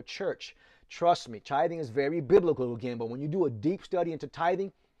away to a church. Trust me, tithing is very biblical again, but when you do a deep study into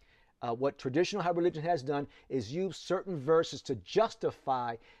tithing, what traditional high religion has done is use certain verses to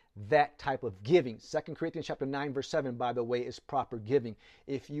justify that type of giving. 2 Corinthians chapter 9 verse 7, by the way, is proper giving.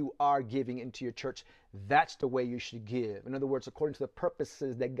 If you are giving into your church, that's the way you should give. In other words, according to the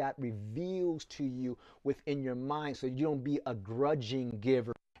purposes that God reveals to you within your mind, so you don't be a grudging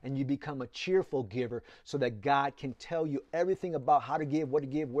giver and you become a cheerful giver, so that God can tell you everything about how to give, what to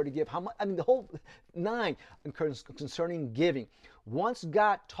give, where to give, how much. I mean, the whole nine concerning giving. Once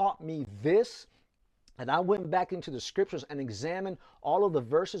God taught me this, and I went back into the scriptures and examined all of the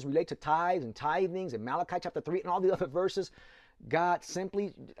verses related to tithes and tithings and Malachi chapter 3 and all the other verses, God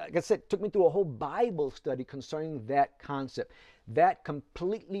simply, like I said, took me through a whole Bible study concerning that concept. That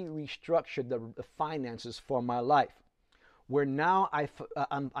completely restructured the finances for my life, where now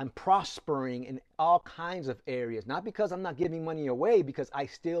I'm prospering in all kinds of areas. Not because I'm not giving money away, because I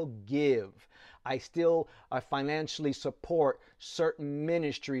still give. I still financially support certain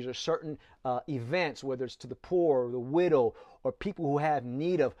ministries or certain events, whether it's to the poor or the widow or people who have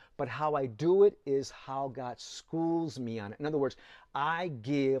need of. But how I do it is how God schools me on it. In other words, I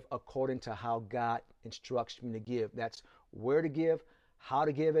give according to how God instructs me to give. That's where to give, how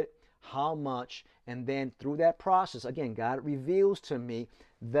to give it, how much, and then through that process, again, God reveals to me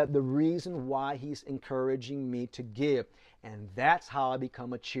that the reason why He's encouraging me to give. And that's how I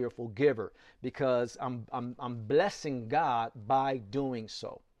become a cheerful giver, because I'm blessing God by doing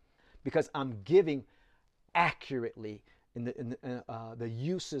so, because I'm giving accurately in the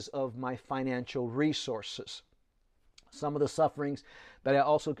uses of my financial resources. Some of the sufferings that I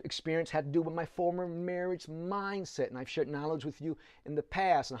also experienced had to do with my former marriage mindset, and I've shared knowledge with you in the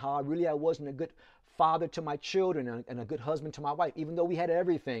past and how I wasn't a good father to my children and a good husband to my wife, even though we had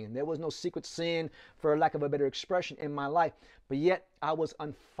everything and there was no secret sin, for lack of a better expression, in my life. But yet I was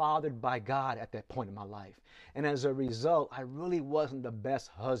unfathered by God at that point in my life, and as a result, I really wasn't the best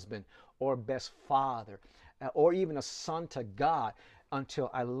husband or best father or even a son to God until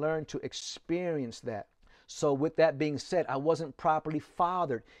I learned to experience that. So with that being said, I wasn't properly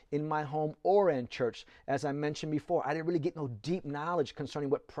fathered in my home or in church. As I mentioned before, I didn't really get no deep knowledge concerning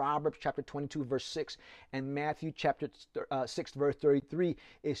what Proverbs chapter 22 verse 6 and Matthew chapter 6 verse 33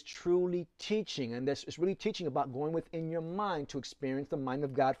 is truly teaching. And this is really teaching about going within your mind to experience the mind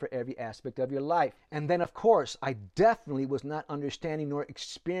of God for every aspect of your life. And then, of course, I definitely was not understanding nor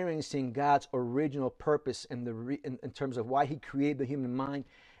experiencing God's original purpose in terms of why He created the human mind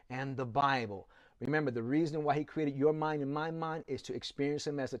and the Bible. Remember, the reason why He created your mind and my mind is to experience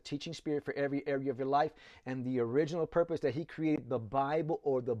Him as a teaching spirit for every area of your life. And the original purpose that He created the Bible,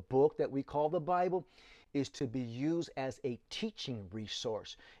 or the book that we call the Bible, is to be used as a teaching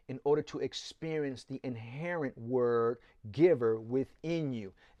resource in order to experience the inherent word giver within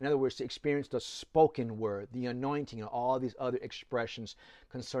you. In other words, to experience the spoken word, the anointing, and all these other expressions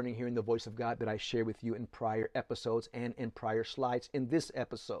concerning hearing the voice of God that I share with you in prior episodes and in prior slides in this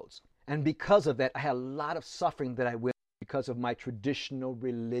episodes. And because of that, I had a lot of suffering that I went through because of my traditional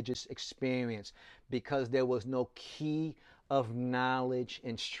religious experience, because there was no key of knowledge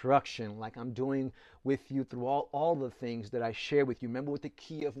instruction like I'm doing with you through all the things that I share with you. Remember what the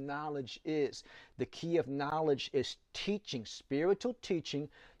key of knowledge is. The key of knowledge is teaching, spiritual teaching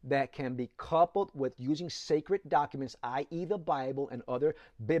that can be coupled with using sacred documents, i.e. the Bible and other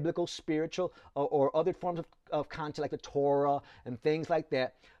biblical, spiritual, or other forms of content like the Torah and things like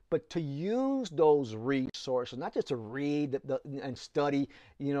that. But to use those resources, not just to read and study,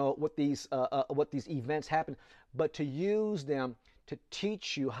 what these events happen, but to use them to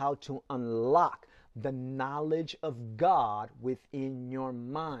teach you how to unlock the knowledge of God within your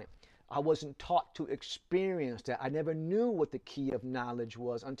mind. I wasn't taught to experience that. I never knew what the key of knowledge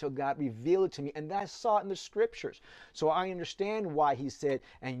was until God revealed it to me, and I saw it in the scriptures. So I understand why He said,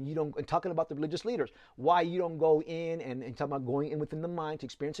 and talking about the religious leaders, why you don't go in and talking about going in within the mind to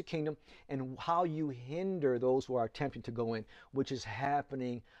experience the kingdom, and how you hinder those who are attempting to go in, which is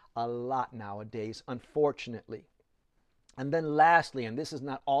happening a lot nowadays, unfortunately. And then lastly, and this is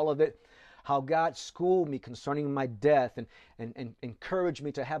not all of it, how God schooled me concerning my death and encouraged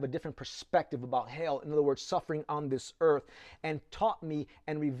me to have a different perspective about hell, in other words, suffering on this earth, and taught me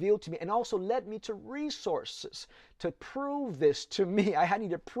and revealed to me and also led me to resources to prove this to me. I had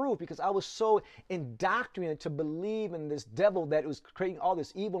to prove because I was so indoctrinated to believe in this devil that it was creating all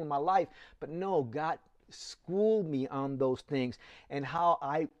this evil in my life. But no, God schooled me on those things, and how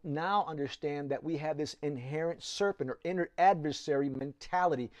I now understand that we have this inherent serpent or inner adversary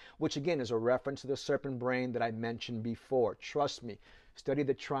mentality, which again is a reference to the serpent brain that I mentioned before. Trust me, study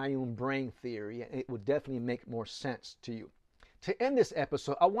the triune brain theory, and it will definitely make more sense to you. To end this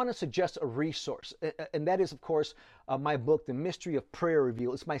episode, I want to suggest a resource, and that is, of course, my book, The Mystery of Prayer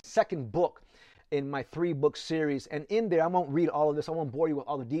Revealed. It's my second book in my 3-book series, and in there, I won't read all of this, I won't bore you with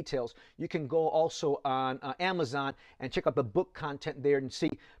all the details. You can go also on Amazon and check out the book content there and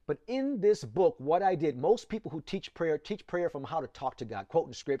see. But in this book, what I did, most people who teach prayer from how to talk to God,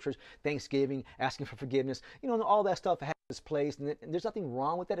 quoting scriptures, thanksgiving, asking for forgiveness, all that stuff has its place, and there's nothing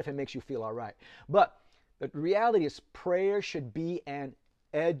wrong with that if it makes you feel all right. But the reality is prayer should be an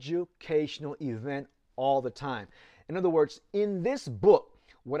educational event all the time. In other words, in this book,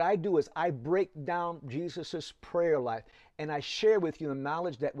 what I do is I break down Jesus' prayer life, and I share with you the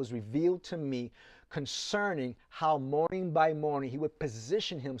knowledge that was revealed to me concerning how morning by morning he would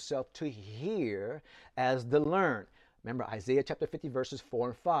position himself to hear as the learned. Remember Isaiah chapter 50 verses 4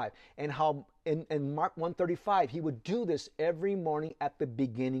 and 5. And how in Mark 1:35 he would do this every morning at the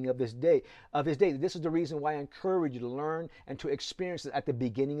beginning of his day. This is the reason why I encourage you to learn and to experience it at the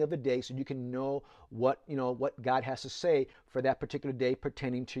beginning of the day, so you can know what God has to say for that particular day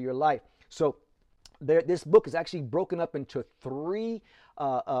pertaining to your life. So this book is actually broken up into 3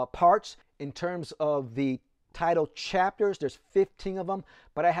 parts in terms of the title chapters. There's 15 of them,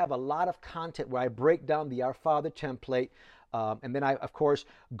 but I have a lot of content where I break down the Our Father template, and then I, of course,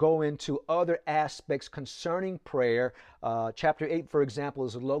 go into other aspects concerning prayer. Chapter 8, for example,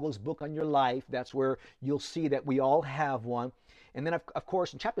 is a Logos book on your life. That's where you'll see that we all have one. And then, of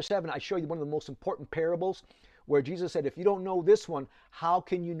course, in chapter 7, I show you one of the most important parables where Jesus said, if you don't know this one, how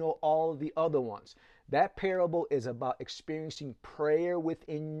can you know all the other ones? That parable is about experiencing prayer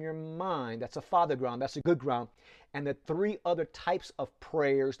within your mind. That's a father ground. That's a good ground. And the 3 other types of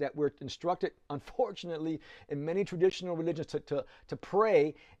prayers that we're instructed, unfortunately, in many traditional religions to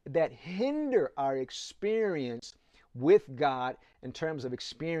pray that hinder our experience with God in terms of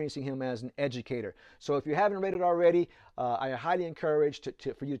experiencing Him as an educator. So if you haven't read it already, I highly encourage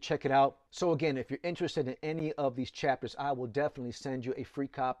for you to check it out. So again, if you're interested in any of these chapters, I will definitely send you a free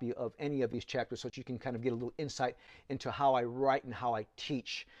copy of any of these chapters so that you can kind of get a little insight into how I write and how I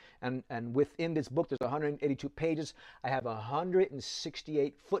teach. And within this book, there's 182 pages. I have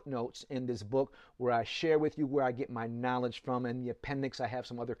 168 footnotes in this book where I share with you where I get my knowledge from. In the appendix, I have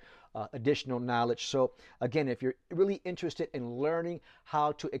some other additional knowledge. So again, if you're really interested in learning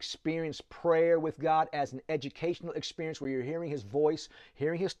how to experience prayer with God as an educational experience where you're hearing His voice,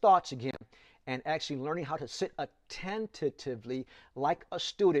 hearing His thoughts again, and actually learning how to sit attentively like a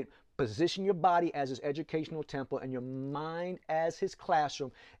student, position your body as His educational temple and your mind as His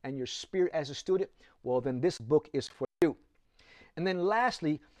classroom and your spirit as a student, well, then this book is for you. And then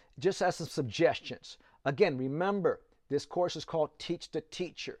lastly, just as some suggestions. Again, remember, this course is called Teach the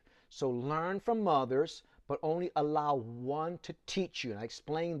Teacher. So learn from others, but only allow one to teach you. And I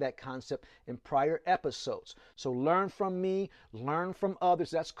explained that concept in prior episodes. So learn from me, learn from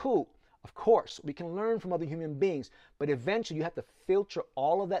others. That's cool. Of course, we can learn from other human beings, but eventually you have to filter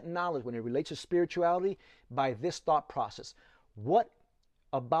all of that knowledge when it relates to spirituality by this thought process. What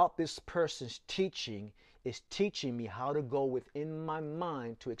about this person's teaching is teaching me how to go within my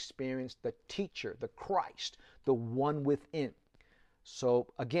mind to experience the teacher, the Christ, the one within? So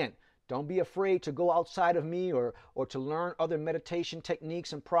again, don't be afraid to go outside of me or to learn other meditation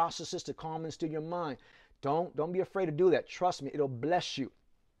techniques and processes to calm and still your mind. Don't be afraid to do that. Trust me, it'll bless you.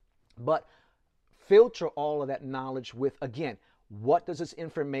 But filter all of that knowledge with, again, what does this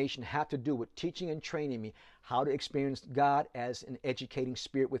information have to do with teaching and training me how to experience God as an educating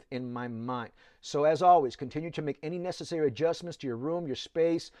spirit within my mind? So as always, continue to make any necessary adjustments to your room, your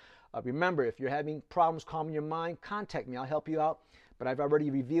space. Remember, if you're having problems calming your mind, contact me. I'll help you out. But I've already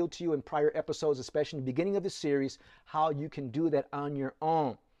revealed to you in prior episodes, especially in the beginning of the series, how you can do that on your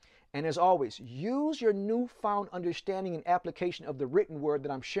own. And as always, use your newfound understanding and application of the written word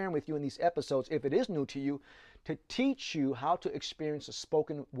that I'm sharing with you in these episodes, if it is new to you, to teach you how to experience the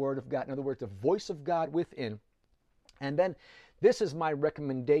spoken word of God. In other words, the voice of God within. And then this is my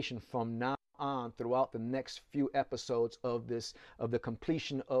recommendation from now on throughout the next few episodes of the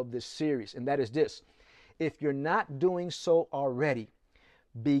completion of this series. And that is this: if you're not doing so already,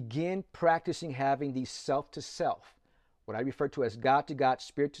 begin practicing having these self to self, what I refer to as God to God,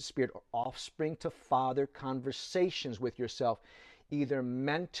 spirit to spirit, or offspring to father conversations with yourself, either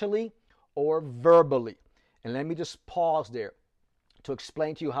mentally or verbally. And let me just pause there to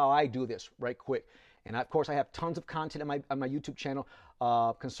explain to you how I do this right quick. And of course, I have tons of content on my YouTube channel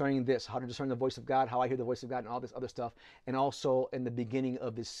concerning this, how to discern the voice of God, how I hear the voice of God, and all this other stuff. And also in the beginning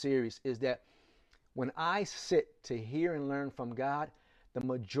of this series is that when I sit to hear and learn from God, the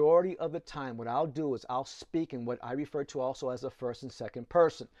majority of the time, what I'll do is I'll speak in what I refer to also as the first and second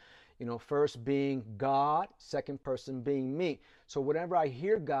person. You know, first being God, second person being me. So whenever I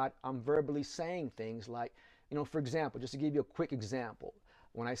hear God, I'm verbally saying things like, you know, for example, just to give you a quick example,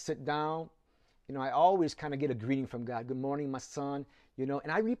 when I sit down, you know, I always kind of get a greeting from God. Good morning, my son, you know,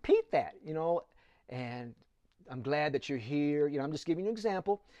 and I repeat that, you know, and I'm glad that you're here. You know, I'm just giving you an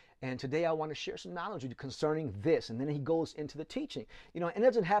example. And today I want to share some knowledge with you concerning this. And then he goes into the teaching. You know, and it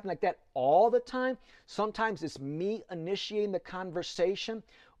doesn't happen like that all the time. Sometimes it's me initiating the conversation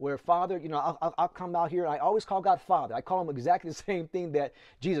where Father, you know, I'll come out here. I always call God Father. I call him exactly the same thing that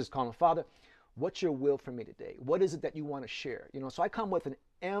Jesus called him. Father, what's your will for me today? What is it that you want to share? You know, so I come with an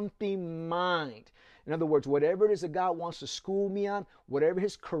empty mind. In other words, whatever it is that God wants to school me on, whatever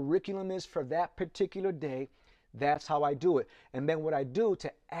his curriculum is for that particular day, that's how I do it. And then what I do to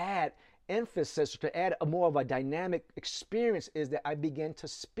add emphasis, to add a more of a dynamic experience, is that I begin to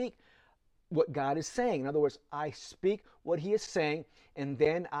speak what God is saying. In other words, I speak what he is saying, and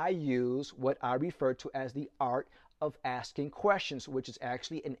then I use what I refer to as the art of asking questions, which is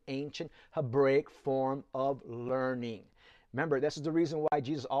actually an ancient Hebraic form of learning. Remember, this is the reason why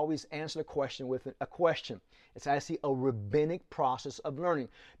Jesus always answered a question with a question. It's actually a rabbinic process of learning,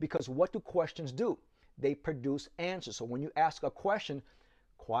 because what do questions do? They produce answers. So when you ask a question,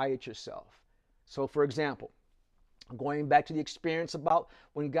 quiet yourself. So for example, going back to the experience about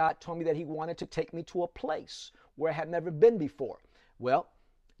when God told me that he wanted to take me to a place where I had never been before. Well,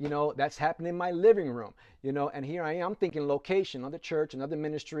 you know, that's happened in my living room, you know, and here I am thinking location, another church, another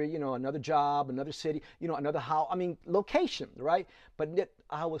ministry, you know, another job, another city, you know, another house. I mean, location, right? But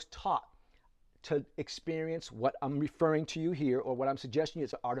I was taught to experience what I'm referring to you here, or what I'm suggesting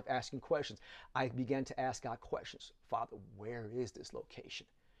is the art of asking questions. I began to ask God questions. Father, where is this location?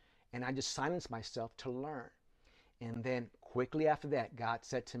 And I just silenced myself to learn. And then quickly after that, God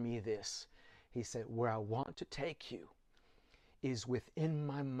said to me this. He said, where I want to take you is within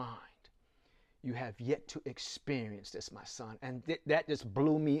my mind. You have yet to experience this, my son. And that just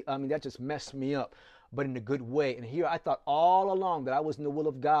blew me, I mean, that just messed me up, but in a good way. And here I thought all along that I was in the will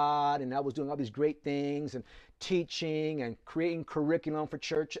of God, and I was doing all these great things and teaching and creating curriculum for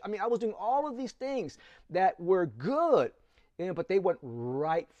church. I mean, I was doing all of these things that were good, you know, but they weren't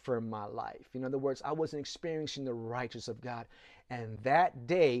right for my life. In other words, I wasn't experiencing the righteousness of God. And that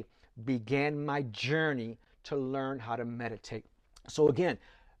day began my journey to learn how to meditate. So again,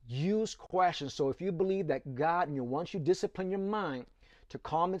 use questions. So if you believe that God, and once you discipline your mind to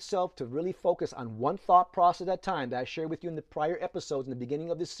calm itself, to really focus on one thought process at a time that I shared with you in the prior episodes in the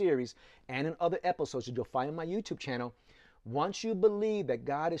beginning of this series and in other episodes that you'll find on my YouTube channel, once you believe that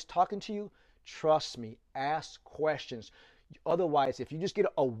God is talking to you, trust me, ask questions. Otherwise, if you just get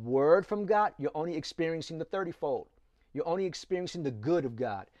a word from God, you're only experiencing the 30-fold. You're only experiencing the good of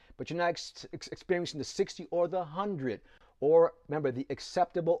God, but you're not experiencing the 60 or the 100. Or remember, the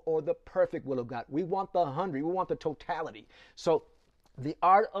acceptable or the perfect will of God. We want the 100. We want the totality. So the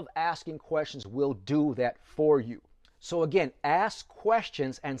art of asking questions will do that for you. So again, ask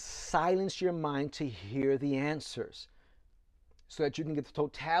questions and silence your mind to hear the answers so that you can get the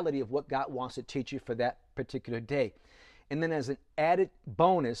totality of what God wants to teach you for that particular day. And then as an added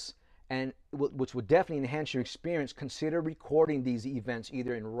bonus, and which would definitely enhance your experience, consider recording these events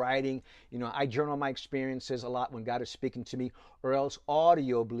either in writing. You know, I journal my experiences a lot when God is speaking to me, or else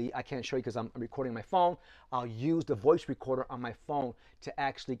audibly. I can't show you because I'm recording my phone. I'll use the voice recorder on my phone to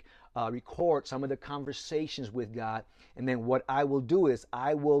actually record some of the conversations with God. And then what I will do is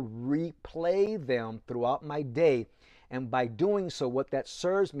I will replay them throughout my day. And by doing so, what that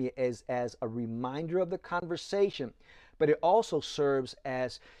serves me is as a reminder of the conversation, but it also serves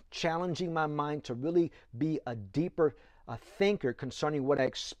as challenging my mind to really be a deeper thinker concerning what I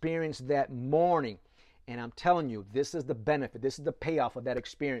experienced that morning. And I'm telling you, this is the benefit, this is the payoff of that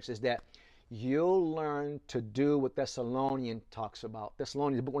experience, is that you'll learn to do what Thessalonians talks about.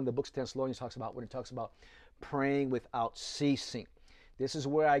 Thessalonians, one of the books of Thessalonians talks about when it talks about praying without ceasing. This is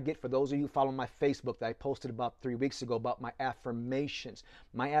where I get, for those of you who follow my Facebook that I posted about 3 weeks ago about my affirmations.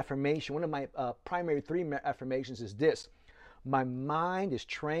 My affirmation, one of my primary 3 affirmations is this: my mind is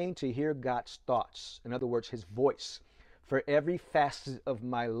trained to hear God's thoughts. In other words, his voice. for every facet of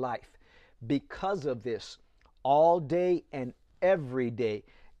my life. Because of this, all day and every day,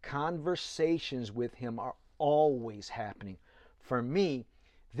 conversations with Him are always happening. For me,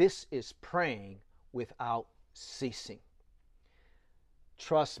 this is praying without ceasing.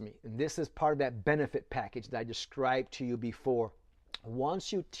 Trust me, and this is part of that benefit package that I described to you before.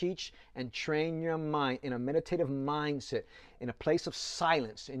 Once you teach and train your mind in a meditative mindset, in a place of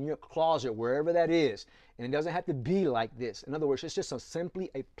silence, in your closet, wherever that is, and it doesn't have to be like this. In other words, it's just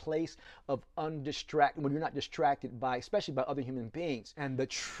simply a place of undistracted, when you're not distracted by, especially by other human beings. And the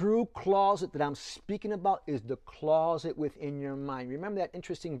true closet that I'm speaking about is the closet within your mind. Remember that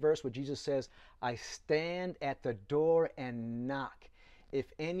interesting verse where Jesus says, I stand at the door and knock. If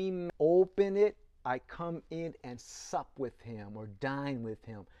any man open it, I come in and sup with him or dine with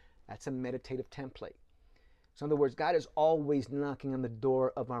him. That's a meditative template. So in other words, God is always knocking on the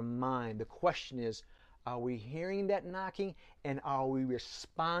door of our mind. The question is, are we hearing that knocking, and are we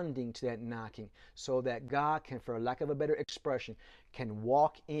responding to that knocking so that God can, for lack of a better expression, can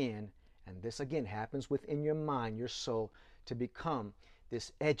walk in, and this again happens within your mind, your soul, to become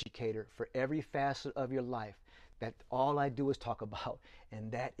this educator for every facet of your life that all I do is talk about,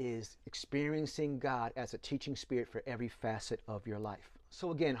 and that is experiencing God as a teaching spirit for every facet of your life. So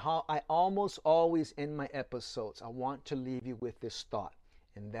again, how I almost always end my episodes, I want to leave you with this thought,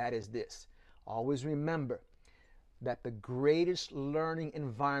 and that is this. Always remember that the greatest learning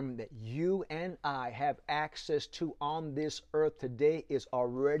environment that you and I have access to on this earth today is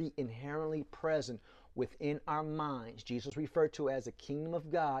already inherently present within our minds. Jesus referred to as the kingdom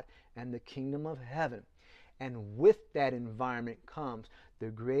of God and the kingdom of heaven. And with that environment comes the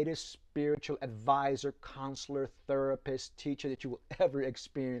greatest spiritual advisor, counselor, therapist, teacher that you will ever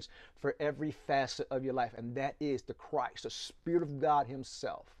experience for every facet of your life. And that is the Christ, the Spirit of God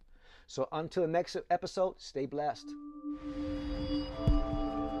Himself. So until the next episode, stay blessed.